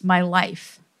shaped my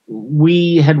life.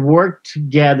 We had worked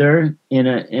together in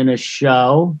a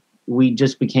show. We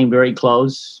just became very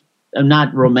close. I'm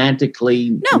not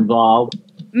romantically involved,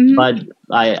 but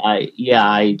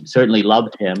I certainly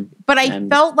loved him. But I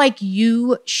felt like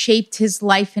you shaped his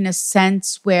life in a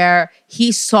sense where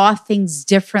he saw things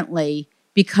differently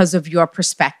because of your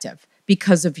perspective,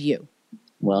 because of you.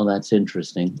 Well, that's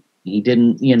interesting. He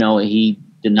didn't, he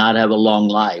did not have a long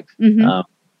life. He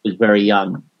was very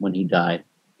young when he died.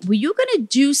 Were you going to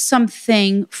do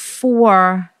something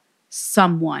for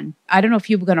someone? I don't know if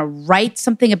you were going to write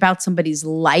something about somebody's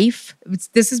life.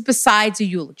 This is besides a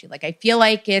eulogy. Like, I feel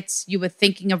like you were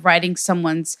thinking of writing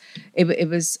someone's, it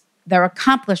was their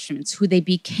accomplishments, who they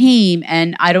became.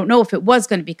 And I don't know if it was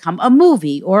going to become a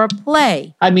movie or a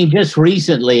play. I mean, just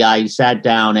recently I sat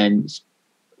down and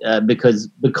because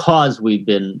we've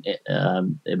been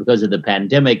because of the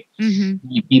pandemic,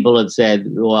 people have said,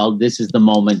 well, this is the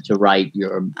moment to write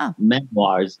your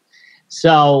memoirs.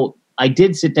 So I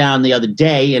did sit down the other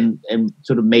day and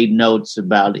sort of made notes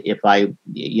about if I,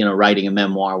 writing a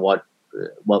memoir, what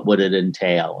would it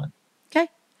entail? Okay.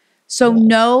 So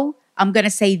no, I'm going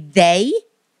to say they.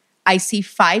 I see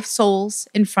 5 souls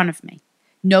in front of me.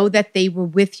 Know that they were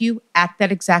with you at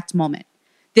that exact moment.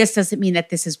 This doesn't mean that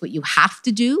this is what you have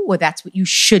to do or that's what you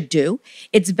should do.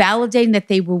 It's validating that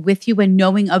they were with you and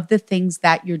knowing of the things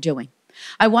that you're doing.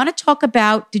 I want to talk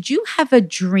about, did you have a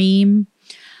dream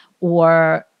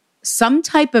or some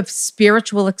type of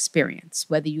spiritual experience,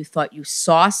 whether you thought you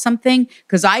saw something?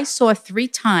 Because I saw 3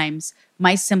 times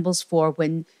my symbols for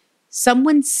when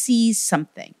someone sees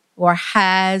something or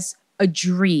has a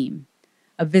dream,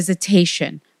 a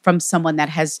visitation from someone that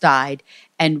has died,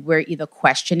 and we're either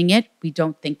questioning it. We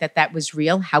don't think that was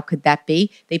real. How could that be?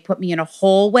 They put me in a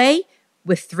hallway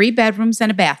with 3 bedrooms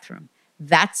and a bathroom.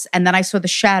 And then I saw the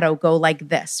shadow go like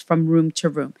this from room to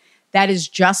room. That is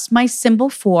just my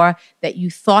symbol for that you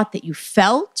thought that you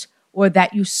felt or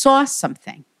that you saw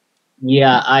something.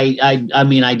 Yeah, I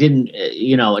mean, I didn't,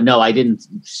 no, I didn't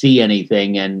see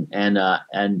anything,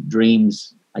 and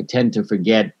dreams I tend to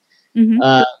forget.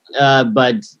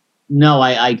 But no,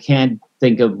 I can't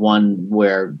think of one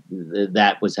where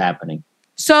that was happening.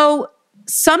 So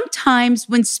sometimes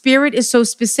when spirit is so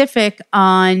specific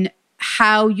on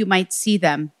how you might see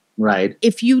them, right?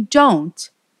 If you don't,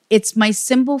 it's my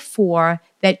symbol for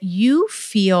that you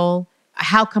feel,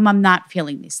 how come I'm not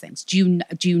feeling these things? Do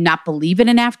you not believe in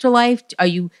an afterlife? Are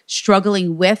you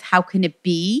struggling with, how can it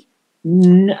be?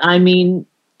 I mean,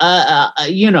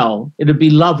 it'd be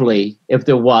lovely if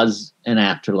there was an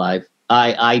afterlife.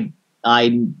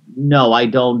 No, I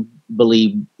don't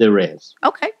believe there is.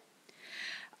 Okay.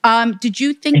 Did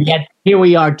you think? And yet here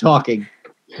we are talking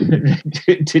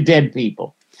to dead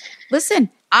people. Listen,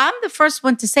 I'm the first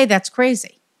one to say that's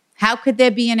crazy. How could there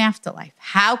be an afterlife?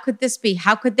 How could this be?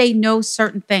 How could they know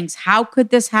certain things? How could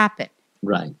this happen?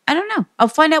 Right. I don't know. I'll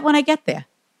find out when I get there.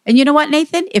 And you know what,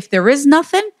 Nathan? If there is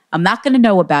nothing, I'm not going to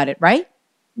know about it, right?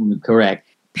 Correct.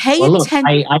 Pay attention.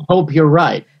 I hope you're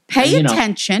right. Pay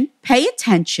attention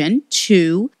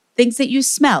to things that you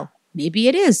smell. Maybe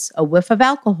it is a whiff of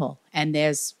alcohol and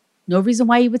there's no reason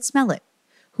why you would smell it.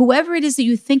 Whoever it is that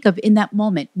you think of in that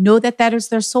moment, know that that is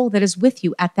their soul that is with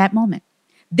you at that moment.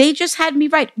 They just had me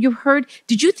right.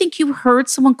 Did you think you heard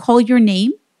someone call your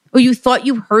name? Or you thought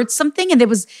you heard something and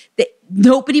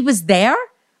nobody was there?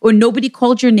 Or nobody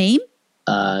called your name?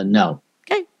 No.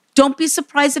 Okay. Don't be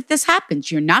surprised if this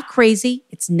happens. You're not crazy.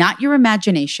 It's not your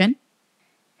imagination.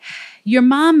 Your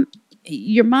mom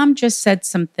just said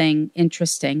something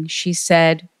interesting. She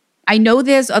said, I know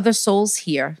there's other souls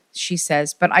here, she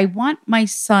says, but I want my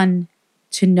son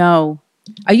to know.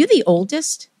 Are you the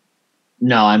oldest?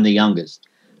 No, I'm the youngest.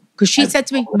 Because she said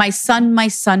to me, my son, my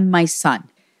son, my son.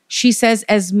 She says,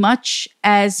 as much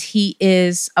as he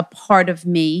is a part of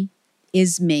me,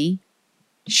 is me,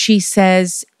 she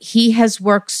says, he has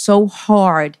worked so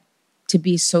hard to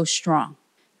be so strong,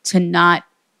 to not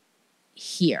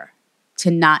hear, to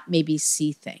not maybe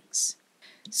see things.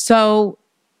 So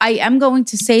I am going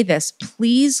to say this.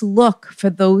 Please look for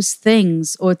those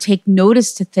things or take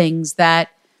notice to things that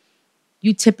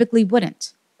you typically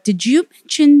wouldn't. Did you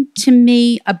mention to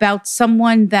me about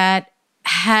someone that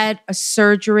had a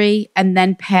surgery and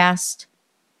then passed?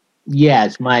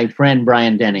 Yes, my friend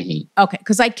Brian Dennehy. Okay,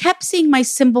 because I kept seeing my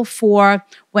symbol for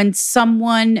when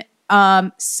someone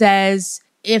says,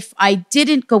 if I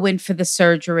didn't go in for the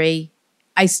surgery,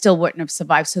 I still wouldn't have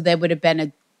survived. So there would have been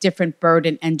a different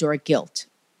burden and or guilt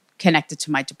connected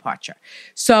to my departure.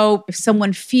 So if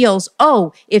someone feels,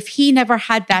 if he never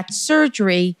had that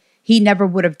surgery, he never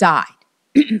would have died.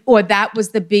 or that was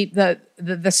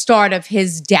the start of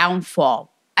his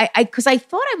downfall. Because I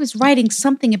thought I was writing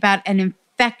something about an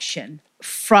infection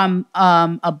from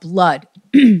a blood.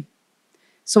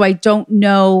 So I don't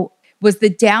know. Was the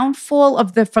downfall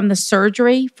from the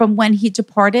surgery from when he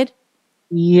departed?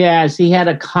 Yes, he had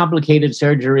a complicated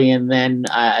surgery, and then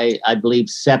I believe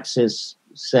sepsis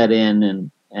set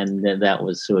in, and that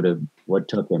was sort of what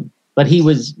took him. But he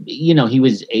was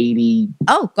 80.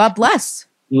 Oh, God bless.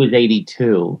 He was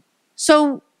 82.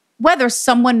 So whether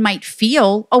someone might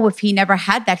feel, if he never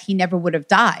had that, he never would have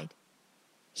died.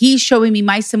 He's showing me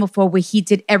my semaphore where he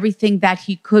did everything that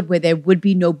he could, where there would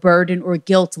be no burden or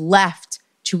guilt left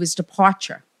to his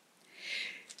departure.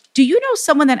 Do you know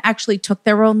someone that actually took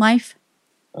their own life?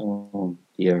 Oh,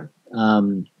 dear.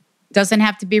 Doesn't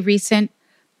have to be recent.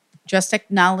 Just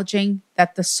acknowledging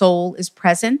that the soul is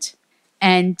present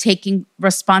and taking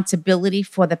responsibility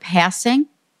for the passing.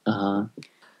 Uh-huh.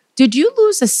 Did you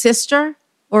lose a sister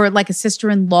or like a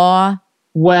sister-in-law?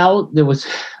 Well, there was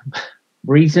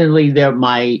recently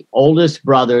my oldest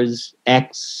brother's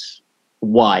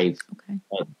ex-wife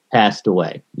passed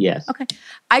away. Yes. Okay.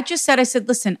 I said,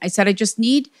 listen, I just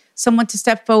need someone to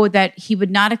step forward that he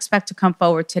would not expect to come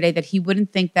forward today, that he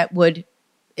wouldn't think that would,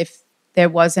 if there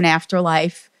was an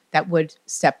afterlife, that would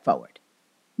step forward.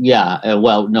 Yeah.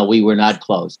 Well, no, we were not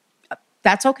close.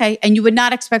 That's okay. And you would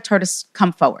not expect her to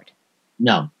come forward?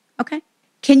 No. Okay.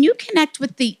 Can you connect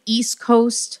with the East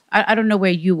Coast? I don't know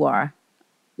where you are.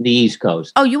 The East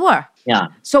Coast. Oh, you are? Yeah.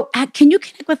 So can you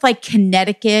connect with like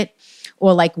Connecticut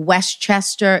or like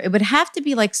Westchester? It would have to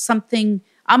be like something.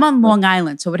 I'm on Long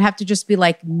Island, so it would have to just be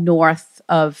like north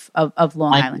of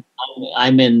Long Island.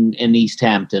 I'm in East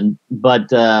Hampton, but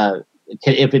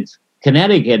if it's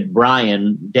Connecticut,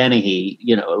 Brian Dennehy,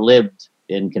 lived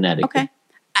in Connecticut. Okay.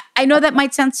 I know that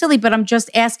might sound silly, but I'm just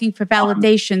asking for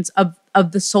validations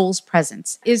of the soul's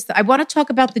presence. I want to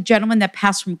talk about the gentleman that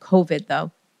passed from COVID,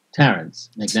 though. Terrence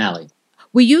McNally.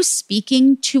 Were you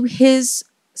speaking to his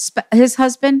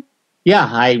husband? Yeah,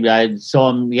 I saw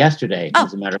him yesterday,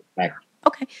 as a matter of fact.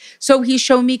 Okay. So he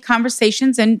showed me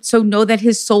conversations, and so know that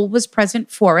his soul was present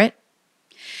for it.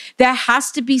 There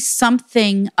has to be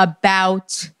something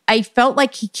about, I felt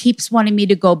like he keeps wanting me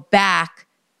to go back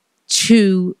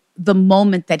to the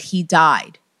moment that he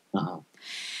died. Uh-huh.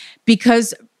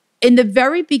 Because in the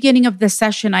very beginning of the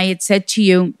session, I had said to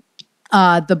you,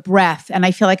 the breath, and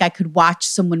I feel like I could watch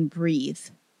someone breathe.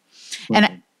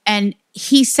 Okay. And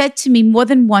he said to me more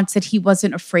than once that he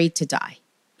wasn't afraid to die.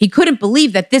 He couldn't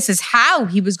believe that this is how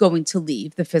he was going to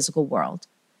leave the physical world.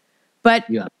 But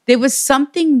there was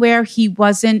something where he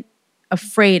wasn't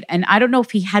afraid. And I don't know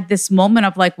if he had this moment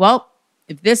of like, well,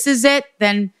 if this is it,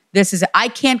 then this is it. I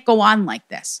can't go on like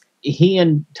this. He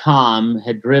and Tom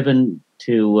had driven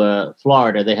to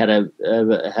Florida. They had a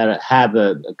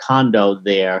condo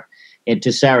there into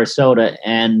Sarasota.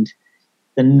 And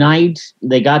the night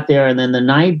they got there, and then the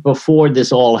night before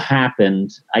this all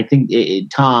happened, I think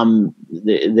Tom,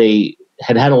 they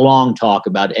had a long talk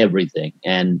about everything.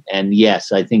 And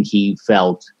yes, I think he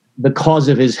felt, because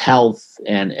of his health,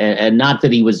 and not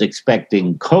that he was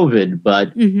expecting COVID,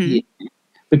 but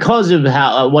because of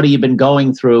what he had been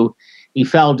going through, he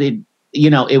felt it.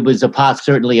 It was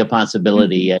certainly a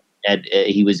possibility.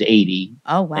 He was 80.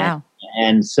 Oh wow!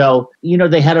 And so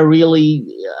they had a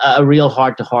real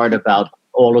heart-to-heart about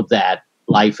all of that,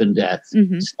 life and death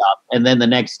stuff. And then the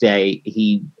next day,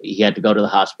 he had to go to the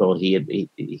hospital. He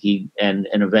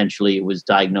eventually was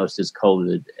diagnosed as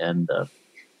COVID. And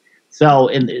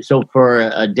so for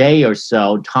a day or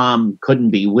so, Tom couldn't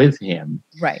be with him.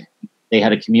 Right. They had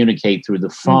to communicate through the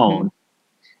phone,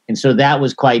 and so that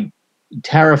was quite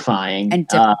terrifying and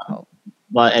difficult.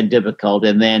 Difficult.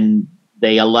 And then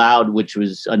they allowed, which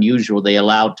was unusual, they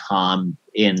allowed Tom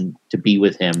in to be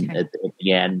with him at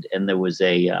the end. And there was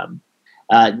an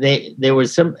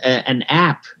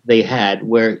app they had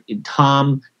where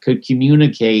Tom could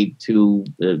communicate to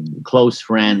close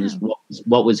friends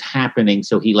what was happening.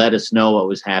 So he let us know what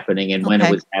was happening and when it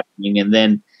was happening. And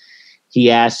then he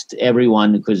asked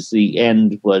everyone, because the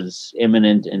end was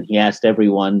imminent, and he asked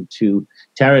everyone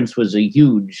Terrence was a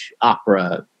huge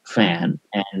opera fan,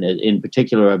 and in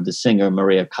particular of the singer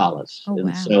Maria Callas. Oh,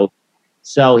 and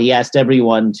so he asked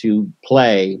everyone to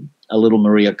play a little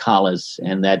Maria Callas,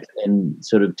 and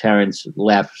sort of Terrence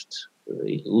left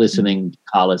listening to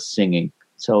Callas singing.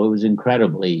 So it was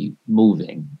incredibly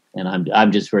moving, and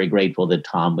I'm just very grateful that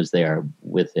Tom was there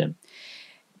with him.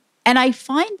 And I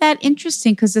find that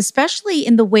interesting because especially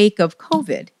in the wake of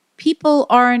COVID, people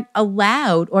aren't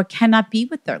allowed or cannot be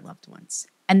with their loved ones.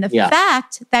 And the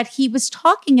fact that he was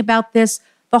talking about this,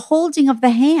 the holding of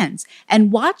the hands,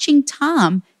 and watching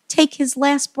Tom take his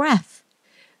last breath,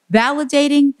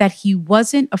 validating that he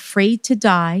wasn't afraid to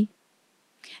die.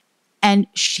 And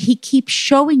he keeps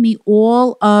showing me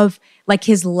all of like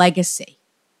his legacy,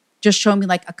 just showing me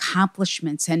like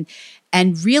accomplishments.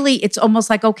 And really, it's almost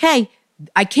like, okay,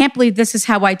 I can't believe this is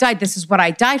how I died. This is what I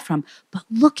died from. But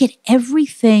look at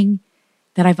everything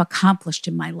that I've accomplished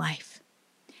in my life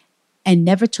and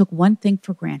never took one thing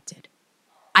for granted.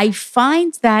 I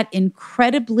find that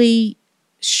incredibly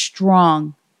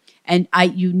strong. And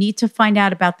you need to find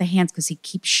out about the hands because he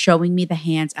keeps showing me the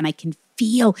hands and I can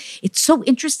feel, it's so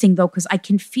interesting though, because I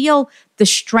can feel the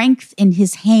strength in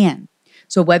his hand.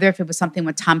 So whether if it was something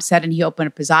when Tom said and he opened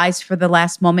up his eyes for the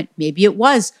last moment, maybe it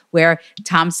was where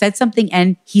Tom said something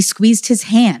and he squeezed his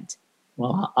hand.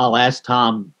 Well, I'll ask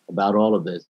Tom about all of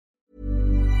this.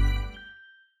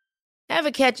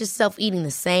 Ever catch yourself eating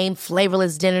the same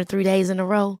flavorless dinner 3 days in a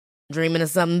row? Dreaming of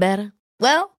something better?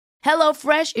 Well,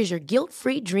 HelloFresh is your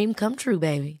guilt-free dream come true,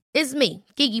 baby. It's me,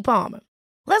 Keke Palmer.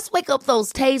 Let's wake up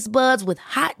those taste buds with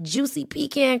hot, juicy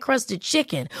pecan-crusted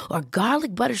chicken or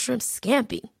garlic butter shrimp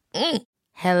scampi.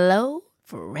 Hello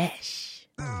Fresh.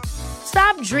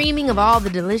 Stop dreaming of all the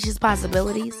delicious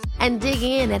possibilities and dig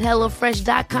in at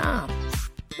HelloFresh.com.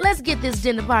 Let's get this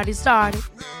dinner party started.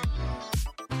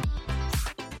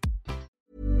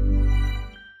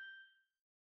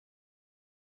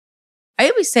 I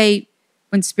always say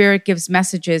when Spirit gives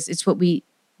messages, it's what we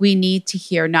need to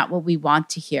hear, not what we want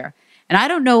to hear. And I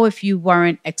don't know if you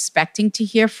weren't expecting to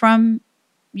hear from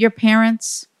your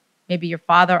parents, maybe your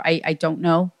father. I don't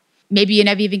know. Maybe you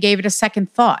never even gave it a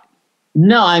second thought.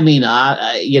 No, I mean,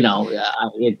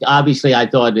 obviously I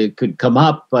thought it could come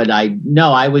up, but I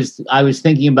was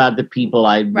thinking about the people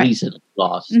I recently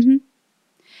lost. Mm-hmm.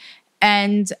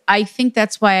 And I think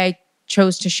that's why I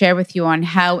chose to share with you on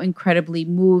how incredibly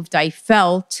moved I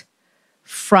felt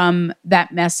from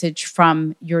that message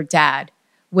from your dad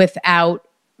without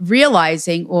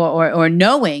realizing or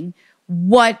knowing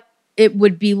what it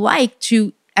would be like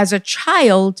to, as a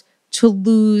child, to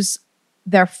lose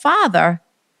their father.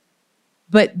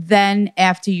 But then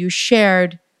after you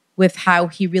shared with how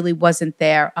he really wasn't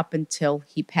there up until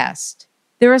he passed,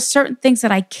 there are certain things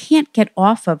that I can't get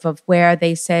off of where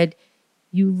they said,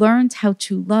 you learned how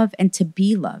to love and to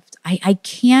be loved. I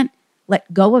can't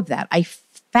let go of that. I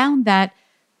found that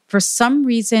for some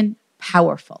reason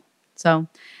powerful. So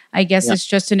I guess it's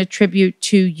just a tribute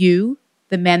to you,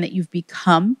 the man that you've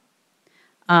become,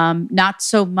 not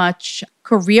so much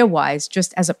career-wise,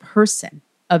 just as a person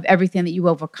of everything that you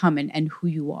overcome and who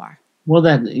you are. Well,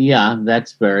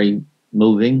 that's very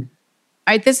moving.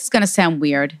 All right, this is going to sound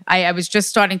weird. I was just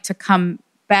starting to come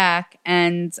back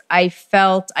and I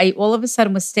felt I all of a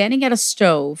sudden was standing at a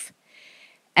stove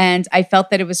and I felt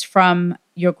that it was from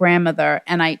your grandmother.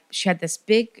 And she had this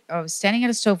I was standing at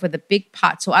a stove with a big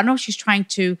pot. So I don't know if she's trying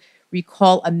to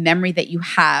recall a memory that you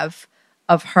have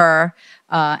of her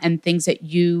and things that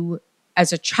you,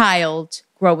 as a child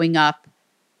growing up,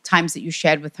 times that you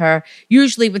shared with her.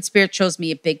 Usually when Spirit shows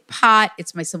me a big pot,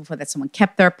 it's my symbol for that someone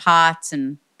kept their pots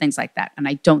and things like that. And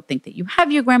I don't think that you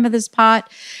have your grandmother's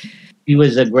pot. She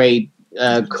was a great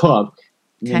cook,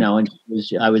 Okay. and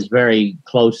I was very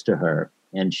close to her,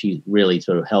 and she really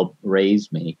sort of helped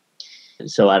raise me.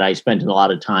 So I spent a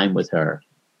lot of time with her.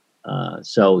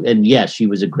 And yes, she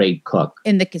was a great cook.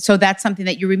 So that's something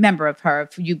that you remember of her,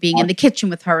 for you being in the kitchen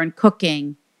with her and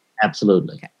cooking.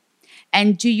 Absolutely. Okay.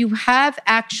 And do you have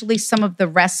actually some of the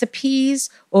recipes,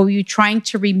 or were you trying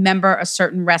to remember a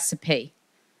certain recipe?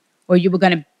 Or you were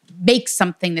going to make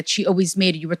something that she always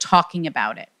made, or you were talking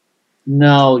about it?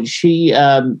 No, she,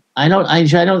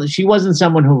 she wasn't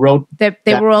someone who wrote.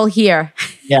 They were all here.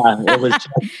 Yeah, it was just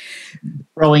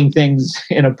throwing things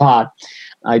in a pot.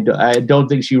 I don't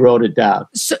think she wrote it down.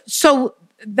 So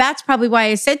that's probably why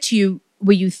I said to you,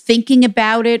 were you thinking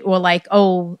about it, or like,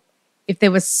 oh, if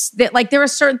there was, like, there are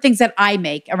certain things that I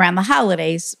make around the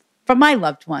holidays for my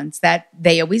loved ones that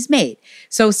they always made.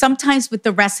 So sometimes with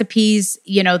the recipes,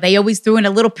 they always threw in a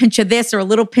little pinch of this or a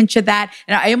little pinch of that.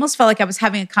 And I almost felt like I was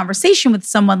having a conversation with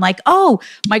someone like, oh,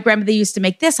 my grandmother used to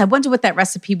make this. I wonder what that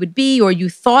recipe would be, or you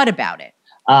thought about it.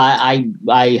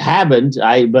 I haven't.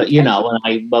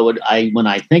 When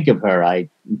I think of her, I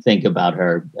think about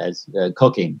her as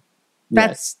cooking.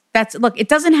 That's look. It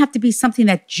doesn't have to be something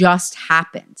that just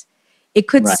happened. It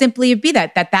could simply be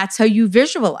that's how you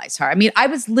visualize her. I mean, I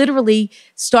was literally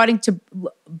starting to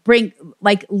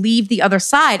leave the other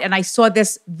side, and I saw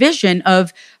this vision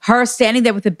of her standing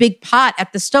there with a big pot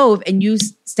at the stove and you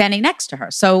standing next to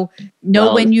her. So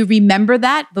when you remember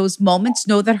those moments,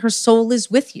 know that her soul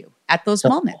is with you at those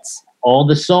moments. All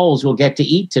the souls will get to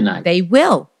eat tonight. They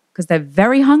will, because they're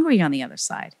very hungry on the other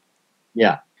side.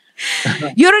 Yeah.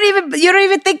 You don't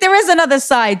even think there is another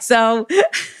side. So,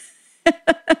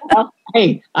 Well,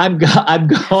 hey, I'm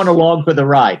going along for the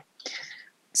ride.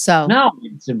 so No,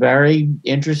 it's a very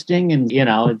interesting, and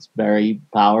it's very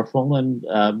powerful,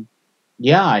 and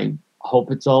yeah, I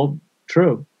hope it's all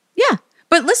true. yeah.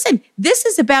 But listen, this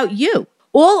is about you.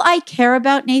 All I care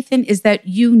about, Nathan, is that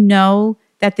you know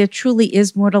that there truly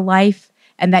is more to life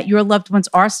and that your loved ones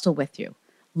are still with you,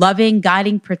 loving,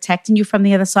 guiding, protecting you from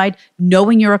the other side,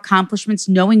 knowing your accomplishments,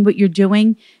 knowing what you're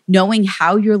doing, knowing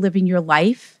how you're living your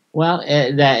life. Well,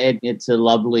 it's a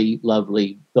lovely,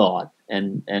 lovely thought,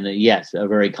 and yes, a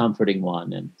very comforting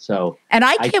one. And so, And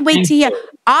I can't wait thank to hear. you.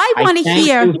 I want to thank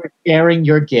hear. you for sharing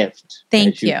your gift.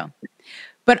 Thank as you.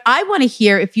 But I want to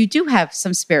hear if you do have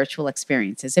some spiritual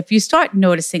experiences, if you start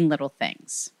noticing little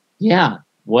things. Yeah.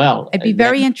 Well, I'd be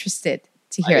very interested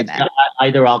to hear that.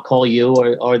 Either I'll call you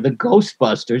or the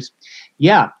Ghostbusters.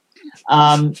 Yeah.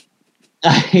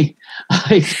 I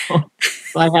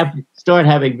have to start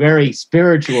having very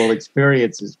spiritual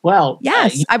experiences. Well,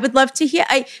 Yes, I would love to hear.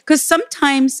 Because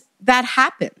sometimes that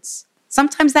happens.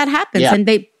 Yeah.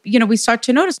 And we start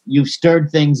to notice. you've stirred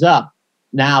things up.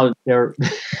 Now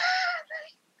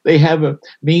they have a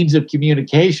means of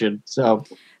communication. So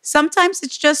Sometimes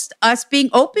it's just us being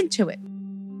open to it.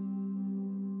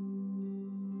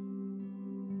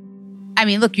 I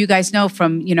mean, look, you guys know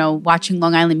from, watching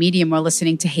Long Island Medium or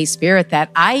listening to Hey Spirit that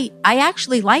I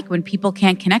actually like when people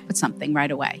can't connect with something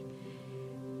right away,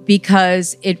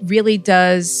 because it really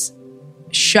does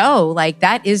show like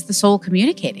that is the soul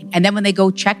communicating. And then when they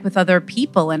go check with other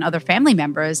people and other family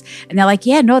members and they're like,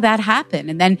 yeah, no, that happened.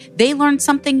 And then they learn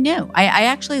something new. I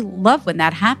actually love when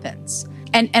that happens.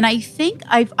 And I think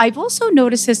I've also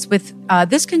noticed this with,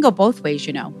 this can go both ways,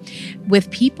 with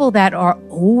people that are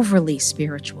overly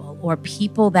spiritual or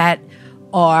people that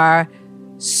are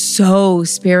so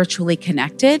spiritually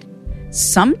connected.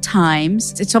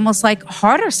 Sometimes it's almost like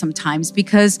harder sometimes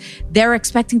because they're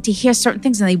expecting to hear certain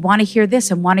things and they want to hear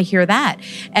this and want to hear that.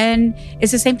 And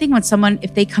it's the same thing when someone,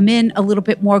 if they come in a little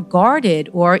bit more guarded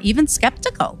or even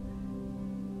skeptical,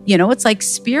 it's like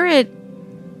spirit,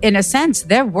 in a sense,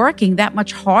 they're working that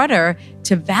much harder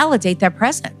to validate their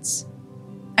presence.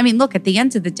 I mean, look, at the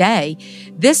end of the day,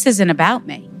 this isn't about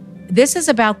me. This is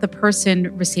about the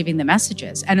person receiving the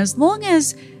messages. And as long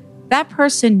as that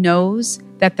person knows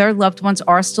that their loved ones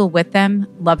are still with them,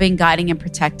 loving, guiding, and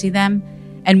protecting them,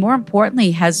 and more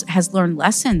importantly, has learned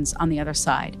lessons on the other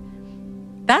side,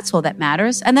 that's all that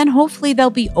matters. And then hopefully they'll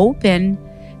be open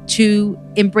to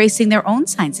embracing their own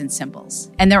signs and symbols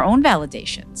and their own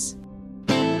validations.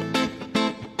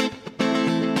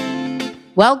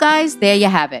 Well, guys, there you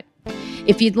have it.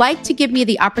 If you'd like to give me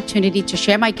the opportunity to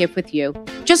share my gift with you,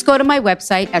 just go to my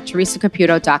website at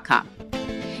teresacaputo.com.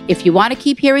 If you want to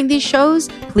keep hearing these shows,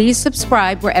 please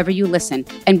subscribe wherever you listen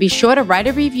and be sure to write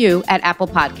a review at Apple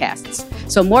Podcasts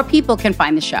so more people can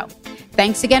find the show.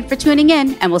 Thanks again for tuning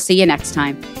in, and we'll see you next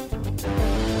time.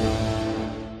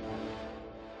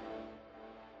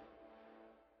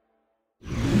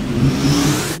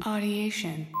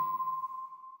 Audiation.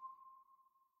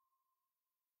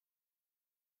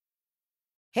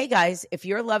 Hey guys, if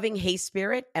you're loving Hey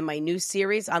Spirit and my new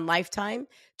series on Lifetime,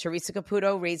 Teresa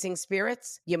Caputo Raising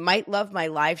Spirits, you might love my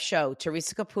live show,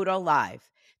 Teresa Caputo Live.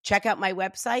 Check out my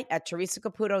website at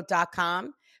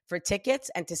teresacaputo.com for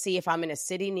tickets and to see if I'm in a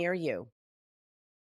city near you.